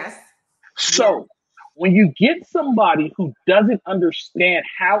 Yes. So when you get somebody who doesn't understand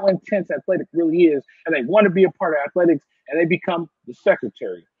how intense athletics really is, and they want to be a part of athletics, and they become the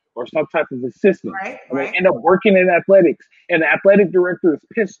secretary or some type of assistant, and they end up working in athletics, and the athletic director is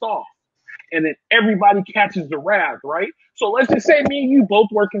pissed off, and then everybody catches the wrath, right? So let's just say me and you both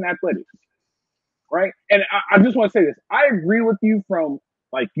work in athletics. Right. And I just want to say this. I agree with you from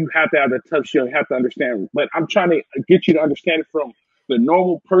like you have to have a tough shit, you have to understand. But I'm trying to get you to understand it from the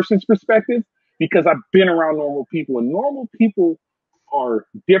normal person's perspective because I've been around normal people and normal people are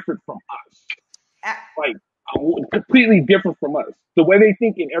different from us. Like completely different from us. The way they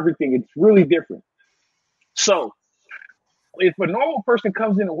think and everything, it's really different. So if a normal person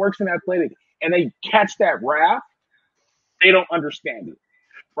comes in and works in athletics and they catch that wrath, they don't understand it.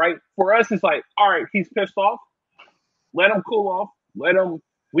 Right? For us, it's like, all right, he's pissed off. Let him cool off.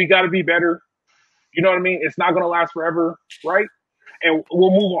 We got to be better. You know what I mean? It's not going to last forever. Right? And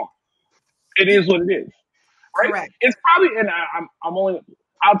we'll move on. It is what it is. Right? Correct. It's probably, and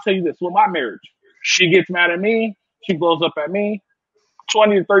I'll tell you this, with my marriage, she gets mad at me. She blows up at me.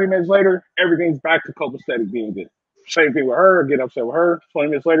 20 to 30 minutes later, everything's back to copacetic being good. Same thing with her. Get upset with her. 20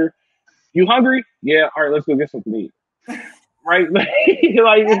 minutes later, you hungry? Yeah. All right, let's go get something to eat. Right? Like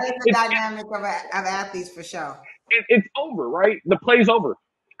that is the dynamic of athletes for sure. It's over, right? The play's over.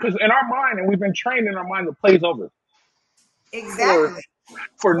 Because in our mind, and we've been trained in our mind, the play's over. Exactly.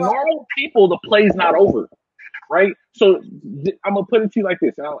 For normal people, the play's not over, right? So I'm going to put it to you like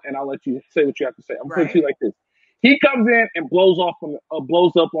this, and I'll let you say what you have to say. I'm going to put it to you like this. He comes in and blows up on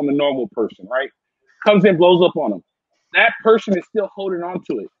the normal person, right? Comes in, blows up on him. That person is still holding on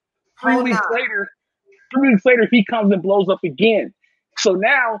to it. 3 weeks later, he comes and blows up again. So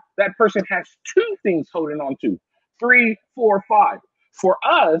now that person has 2 things holding on to. 3, 4, 5. For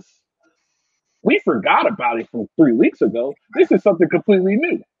us, we forgot about it from 3 weeks ago. This is something completely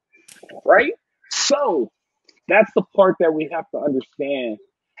new, right? So that's the part that we have to understand.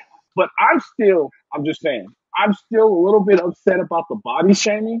 But I'm still a little bit upset about the body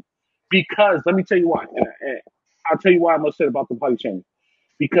shaming because let me tell you why. And I'll tell you why I'm upset about the body shaming.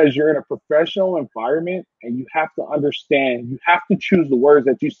 Because you're in a professional environment and you have to understand, you have to choose the words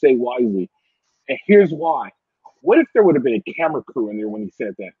that you say wisely. And here's why. What if there would have been a camera crew in there when he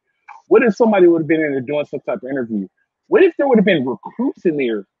said that? What if somebody would have been in there doing some type of interview? What if there would have been recruits in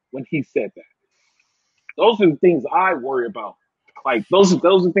there when he said that? Those are the things I worry about. Like those are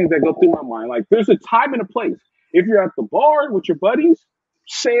things that go through my mind. Like there's a time and a place. If you're at the bar with your buddies,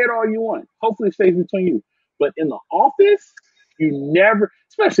 say it all you want. Hopefully it stays between you. But in the office, you never,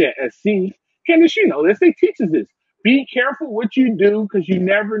 especially at SC, Candice, you know this, they teach us this. Be careful what you do because you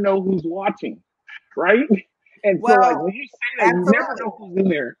never know who's watching, right? And so, like, Well, when you say that, you never absolutely. know who's in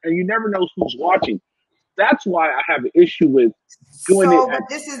there, and you never know who's watching. That's why I have an issue with doing it. So, but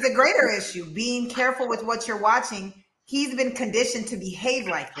this is the greater issue, being careful with what you're watching. He's been conditioned to behave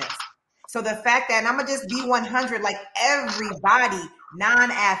like this. So the fact that, and I'm going to just be 100 like everybody,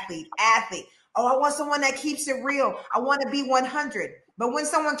 non-athlete, athlete. Oh, I want someone that keeps it real. I want to be 100. But when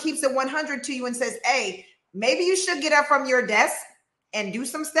someone keeps it 100 to you and says, hey, maybe you should get up from your desk and do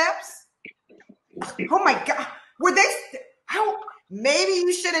some steps. Oh my God. Were they, how, maybe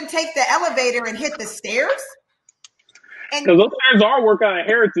you shouldn't take the elevator and hit the stairs? Because those stairs are work on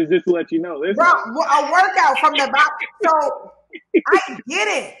heritage, just to let you know. Bro, a workout from the bottom. So I get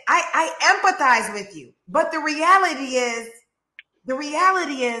it. I empathize with you. But the reality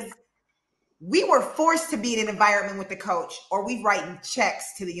is we were forced to be in an environment with the coach, or we writing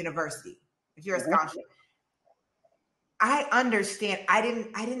checks to the university if you're a scholarship. I understand. I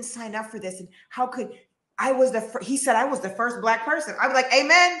didn't sign up for this. And how could he said I was the first Black person. I was like,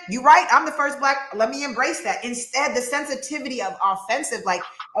 amen, you right. I'm the first Black. Let me embrace that. Instead, the sensitivity of offensive, like,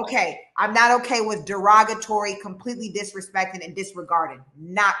 okay, I'm not okay with derogatory, completely disrespecting and disregarding.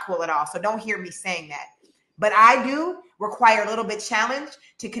 Not cool at all. So don't hear me saying that. But I do require a little bit challenge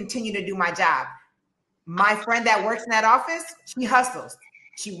to continue to do my job. My friend that works in that office, she hustles.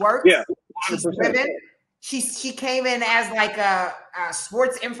 She works. Yeah, 100%. She's driven. She came in as like a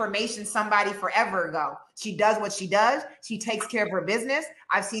sports information somebody forever ago. She does what she does. She takes care of her business.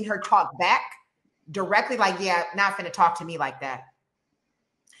 I've seen her talk back directly, like, yeah, not finna talk to me like that.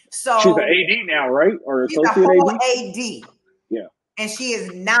 So she's an AD now, right? Or she's a associate whole AD? AD. Yeah. And she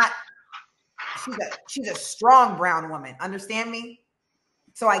is not, she's a strong brown woman. Understand me?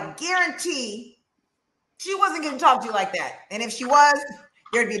 So I guarantee she wasn't going to talk to you like that. And if she was,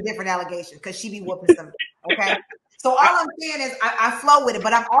 there'd be a different allegation because she'd be whooping some. Okay. So all I'm saying is I flow with it,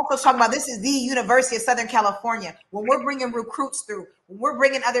 but I'm also talking about this is the University of Southern California. When we're bringing recruits through, when we're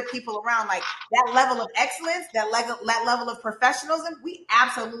bringing other people around, like that level of excellence, that level of professionalism, we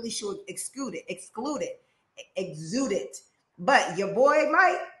absolutely should exude it. But your boy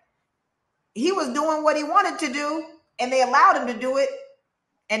Mike, he was doing what he wanted to do, and they allowed him to do it.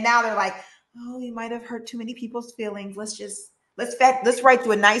 And now they're like, oh, he might have hurt too many people's feelings. Let's write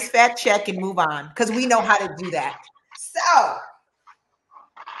through a nice fat check and move on because we know how to do that. So,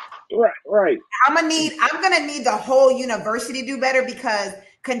 right. I'm gonna need the whole university do better because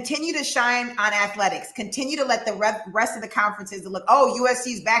continue to shine on athletics. Continue to let the rest of the conferences look. Oh,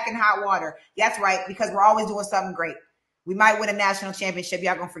 USC's back in hot water. That's right, because we're always doing something great. We might win a national championship.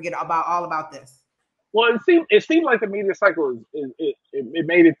 Y'all gonna forget all about this. Well, it seemed like the media cycle it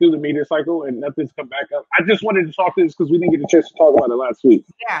made it through the media cycle and nothing's come back up. I just wanted to talk to this because we didn't get a chance to talk about it last week.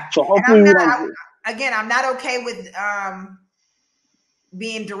 Yeah. So hopefully I'm not okay with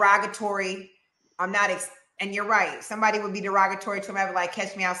being derogatory. I'm not, and you're right. Somebody would be derogatory to me, like,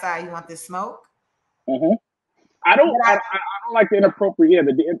 catch me outside. You want this smoke? Mm-hmm. I don't like the inappropriate. Yeah,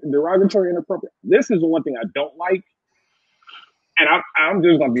 the derogatory, inappropriate. This is the one thing I don't like, and I'm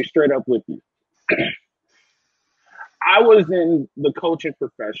just gonna be straight up with you. I was in the coaching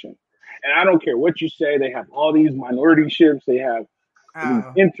profession, and I don't care what you say. They have all these minority ships. They have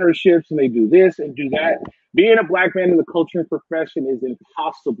internships, and they do this and do that. Being a Black man in the coaching profession is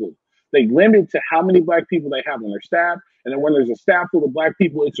impossible. They limit to how many Black people they have on their staff, and then when there's a staff full of Black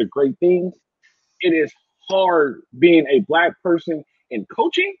people, it's a great thing. It is hard being a Black person in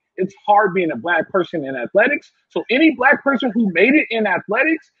coaching. It's hard being a Black person in athletics. So any Black person who made it in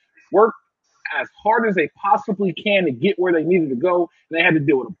athletics worked as hard as they possibly can to get where they needed to go, and they had to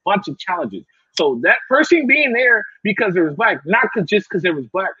deal with a bunch of challenges. So that person being there because it was Black, not just because it was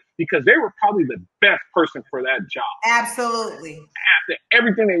Black, because they were probably the best person for that job. Absolutely. After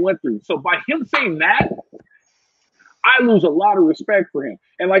everything they went through. So by him saying that, I lose a lot of respect for him.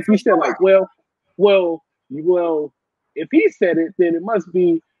 And like you said, like, well, if he said it, then it must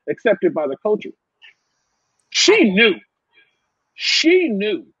be accepted by the culture. She knew.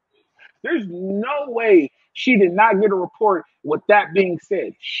 There's no way she did not get a report with that being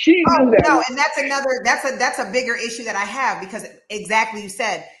said. She knew that. No, and that's a bigger issue that I have because exactly you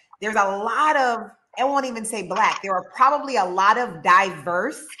said, there's a lot of, I won't even say Black, there are probably a lot of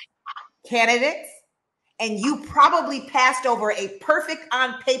diverse candidates, and you probably passed over a perfect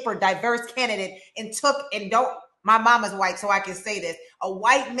on paper diverse candidate my mom is white, so I can say this, a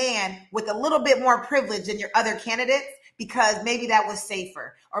white man with a little bit more privilege than your other candidates, because maybe that was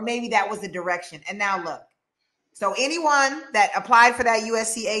safer or maybe that was the direction. And now look, so anyone that applied for that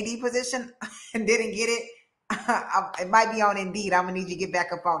USC AD position and didn't get it, it might be on Indeed. I'm gonna need you to get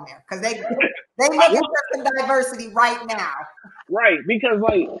back up on there because they looking for some diversity right now. Right, because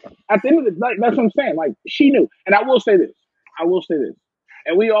like At the end of the night, that's what I'm saying. Like, she knew. And I will say this.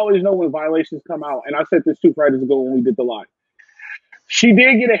 And we always know when violations come out. And I said this 2 Fridays ago when we did the live. She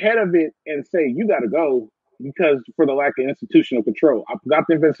did get ahead of it and say, you got to go because for the lack of institutional control. I got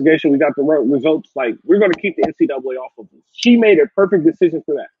the investigation. We got the results. Like, we're going to keep the NCAA off of this. She made a perfect decision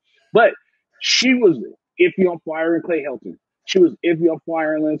for that. But she was iffy on firing Clay Helton. She was iffy on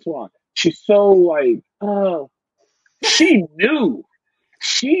firing Lynn Swan. She's so like, she knew.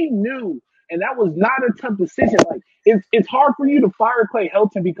 She knew. And that was not a tough decision. Like, it's hard for you to fire Clay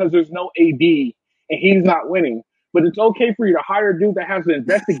Helton because there's no AD and he's not winning. But it's okay for you to hire a dude that has an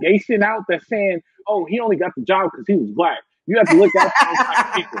investigation out that's saying, oh, he only got the job because he was black. You have to look out for those type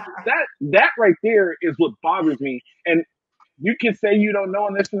of people. That right there is what bothers me. And you can say you don't know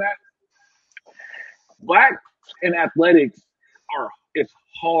and this and that. Black in athletics it's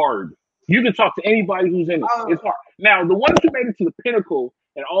hard. You can talk to anybody who's in it. It's hard. Now, the ones who made it to the pinnacle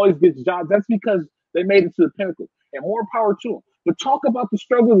and always gets jobs, that's because they made it to the pinnacle. And more power to them. But talk about the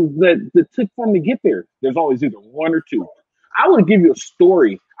struggles that took for them to get there. There's always either one or two. I will give you a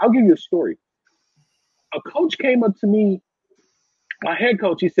story. I'll give you a story. A coach came up to me, my head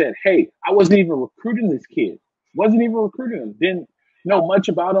coach, he said, hey, I wasn't even recruiting this kid. Wasn't even recruiting him. Didn't know much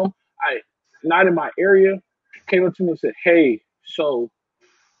about him. Not in my area. Came up to me and said, hey, so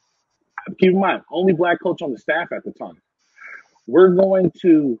keep in mind, only black coach on the staff at the time. We're going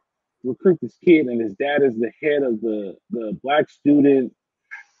to recruit this kid, and his dad is the head of the black student,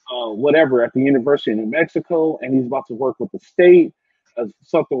 whatever, at the University of New Mexico, and he's about to work with the state,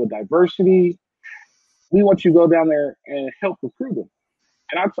 something with diversity. We want you to go down there and help recruit him.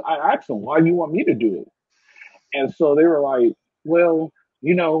 And I asked them, why do you want me to do it? And so they were like, well,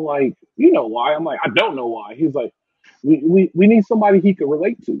 you know why. I'm like, I don't know why. He's like, we need somebody he could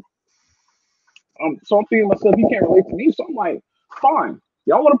relate to. So I'm thinking to myself, he can't relate to me. So I'm like, fine.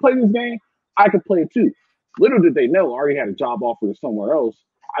 Y'all want to play this game? I could play it too. Little did they know I already had a job offer somewhere else.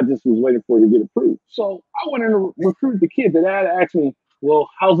 I just was waiting for it to get approved. So I went in to recruit the kid. The dad asked me, well,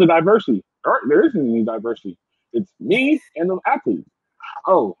 how's the diversity? There isn't any diversity. It's me and the athletes.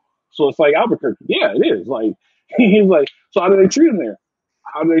 Oh, so it's like Albuquerque. Yeah, it is. Like, he's like, so how do they treat him there?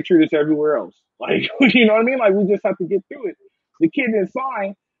 How do they treat us everywhere else? Like, you know what I mean? Like, we just have to get through it. The kid didn't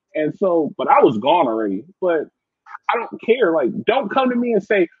sign. And so, but I was gone already. But I don't care. Like, don't come to me and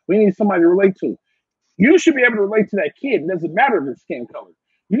say, we need somebody to relate to. You should be able to relate to that kid. It doesn't matter if it's skin color.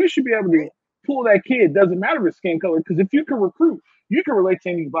 You should be able to pull that kid. It doesn't matter if it's skin color. Because if you can recruit, you can relate to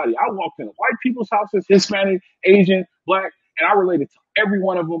anybody. I walked into white people's houses, Hispanic, Asian, black, and I related to every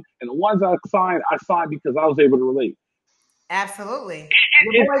one of them. And the ones I signed because I was able to relate. Absolutely.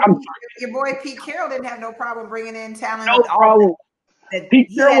 Your boy Pete Carroll didn't have no problem bringing in talent. No problem.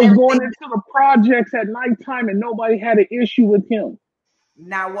 Pete Carroll was going into the projects at nighttime and nobody had an issue with him.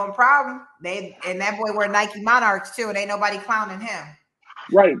 Not one problem. And that boy wore Nike Monarchs too, and ain't nobody clowning him.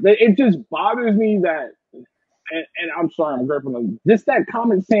 Right. It just bothers me that, and I'm sorry, I'm gripping on just that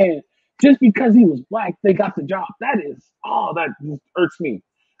comment saying just because he was black, they got the job. That just irks me.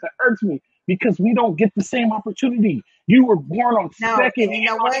 That irks me because we don't get the same opportunity. You were born on second. You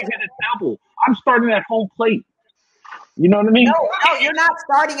know what? Hit a double. I'm starting at home plate. You know what I mean? No, you're not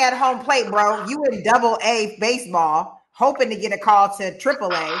starting at home plate, bro. You in double A baseball, hoping to get a call to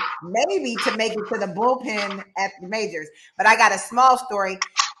triple A, maybe to make it to the bullpen at the majors. But I got a small story.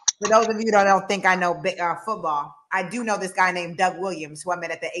 For those of you that don't think I know football, I do know this guy named Doug Williams, who I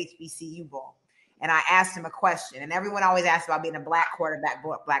met at the HBCU Bowl. And I asked him a question. And everyone always asks about being a black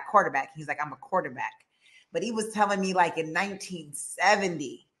quarterback. He's like, I'm a quarterback. But he was telling me like in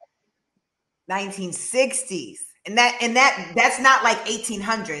 1970, 1960s. And that's not like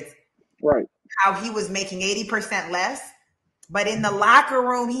 1800s. Right. How he was making 80% less. But in the locker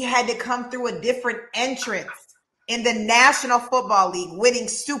room, he had to come through a different entrance in the National Football League, winning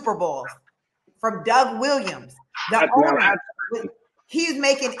Super Bowls from Doug Williams. The owner, he's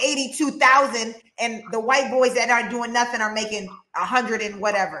making 82,000, and the white boys that aren't doing nothing are making 100 and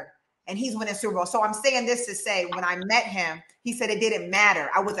whatever. And he's winning Super Bowl. So I'm saying this to say, when I met him, he said it didn't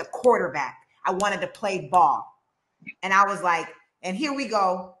matter. I was a quarterback. I wanted to play ball. And I was like, and here we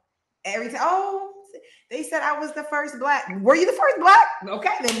go. Every time, they said I was the first black. Were you the first black? Okay,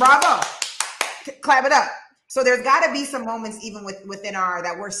 then bravo. Clap it up. So there's got to be some moments even within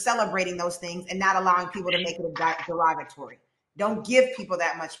that we're celebrating those things and not allowing people to make it derogatory. Don't give people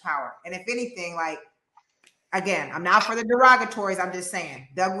that much power. And if anything, like, again, I'm not for the derogatories. I'm just saying,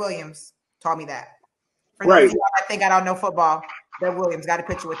 Doug Williams taught me that. For those of you I think I don't know football, Doug Williams, got a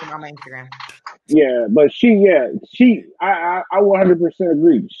picture with him on my Instagram. Yeah, but I 100%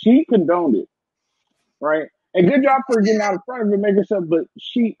 agree. She condoned it, right? And good job for getting out of front of it, making herself. But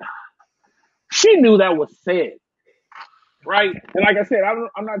she knew that was said, right? And like I said,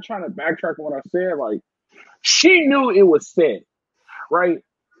 I'm not trying to backtrack on what I said. Like she knew it was said, right?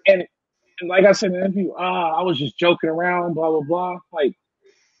 And like I said in the interview, I was just joking around, blah blah blah. Like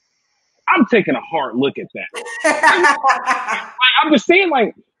I'm taking a hard look at that. Like, I'm just saying,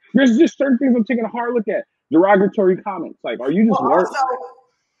 like there's just certain things I'm taking a hard look at. Derogatory comments, like are you just also,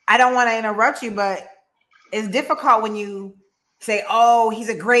 I don't want to interrupt you, but it's difficult when you say, "Oh, he's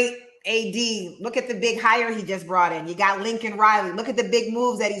a great AD. Look at the big hire he just brought in. You got Lincoln Riley. Look at the big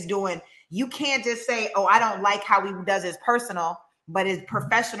moves that he's doing." You can't just say, "Oh, I don't like how he does his personal, but his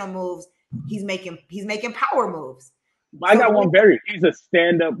professional moves, he's making power moves." I got one better. He's a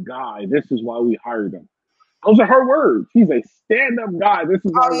stand-up guy. This is why we hired him. Those are her words. He's a stand-up guy. This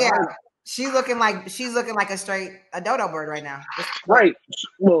is why we hired him. She's looking like a straight dodo bird right now. Right.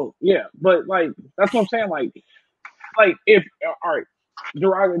 Well, yeah, but like that's what I'm saying. Like if all right,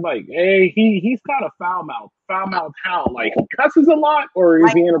 Dorian, like, hey, he's kind of foul mouth how? Like he cusses a lot, or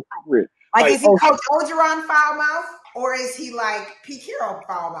is he inappropriate? Like is he Coach Orgeron foul mouth, or is he like Pete Carroll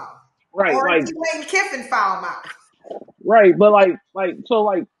foul mouth? Right. Or like is he Lane Kiffin foul mouth? Right, but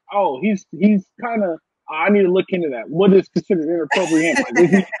he's kind of. I need to look into that. What is considered inappropriate?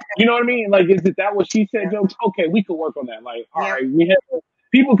 Like, you know what I mean? Like, is it that what she said, jokes? Okay, we could work on that. Like, all right,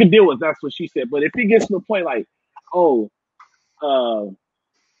 people could deal with that's what she said. But if it gets to the point like, I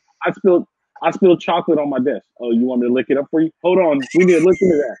spilled chocolate on my desk. Oh, you want me to lick it up for you? Hold on, we need to look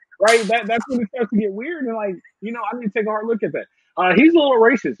into that. Right? That's when it starts to get weird and like, I need to take a hard look at that. He's a little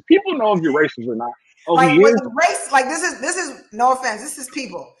racist. People know if you're racist or not. Oh, like, he is. Like this is no offense. This is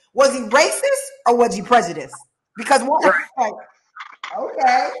people. Was he racist or was he prejudiced? Because one, like,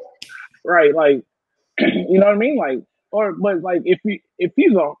 okay, right, like, you know what I mean, like, but like if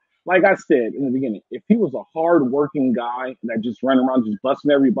he's like I said in the beginning, if he was a hard working guy that just ran around just busting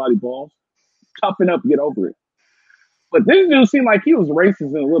everybody balls, toughen up, get over it. But this dude seemed like he was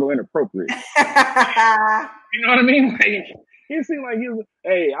racist and a little inappropriate. You know what I mean? Like, he seemed like he was,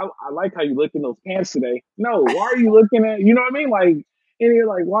 hey, I like how you look in those pants today. No, why are you looking at, you know what I mean? Like, and you're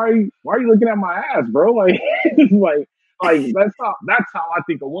like, why are you looking at my ass, bro? Like, like that's how I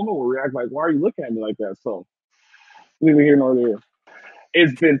think a woman will react. Like, why are you looking at me like that? So, neither here nor there.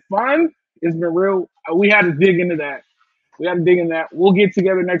 It's been fun. It's been real. We had to dig into that. We'll get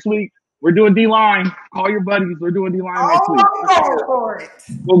together next week. We're doing D-line. Call your buddies. We're doing D-line next week. For it.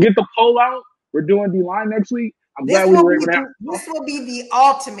 We'll get the poll out. We're doing D-line next week. I'm glad we were able to have this will be the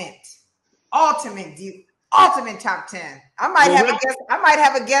ultimate top 10. I might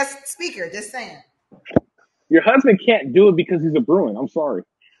have a guest speaker, just saying. Your husband can't do it because he's a Bruin. I'm sorry.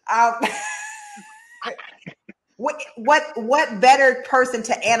 What better person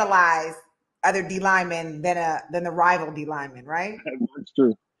to analyze other D linemen than the rival D lineman, right? That's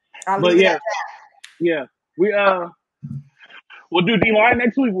true. But yeah, we'll do D line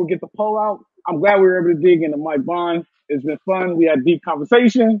next week. We'll get the poll out. I'm glad we were able to dig into Mike Bohn. It's been fun. We had deep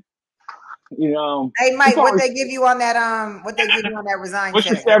conversation. Hey Mike, what they give you on that? What they give you on that resign? What's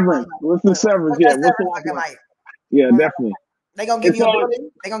the severance? What's the severance? Yeah, what's the looking like? Yeah, definitely. They gonna give you a building.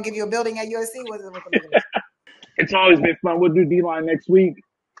 They gonna give you a building at USC. What's it looking like? It's always been fun. We'll do D-line next week.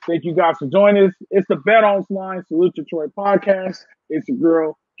 Thank you guys for joining us. It's the Bet On Line Salute Detroit podcast. It's your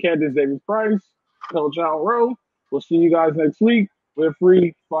girl, Candice Davis Price, Coach Al Rowe. We'll see you guys next week. We're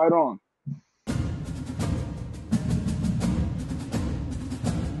free. Fight on.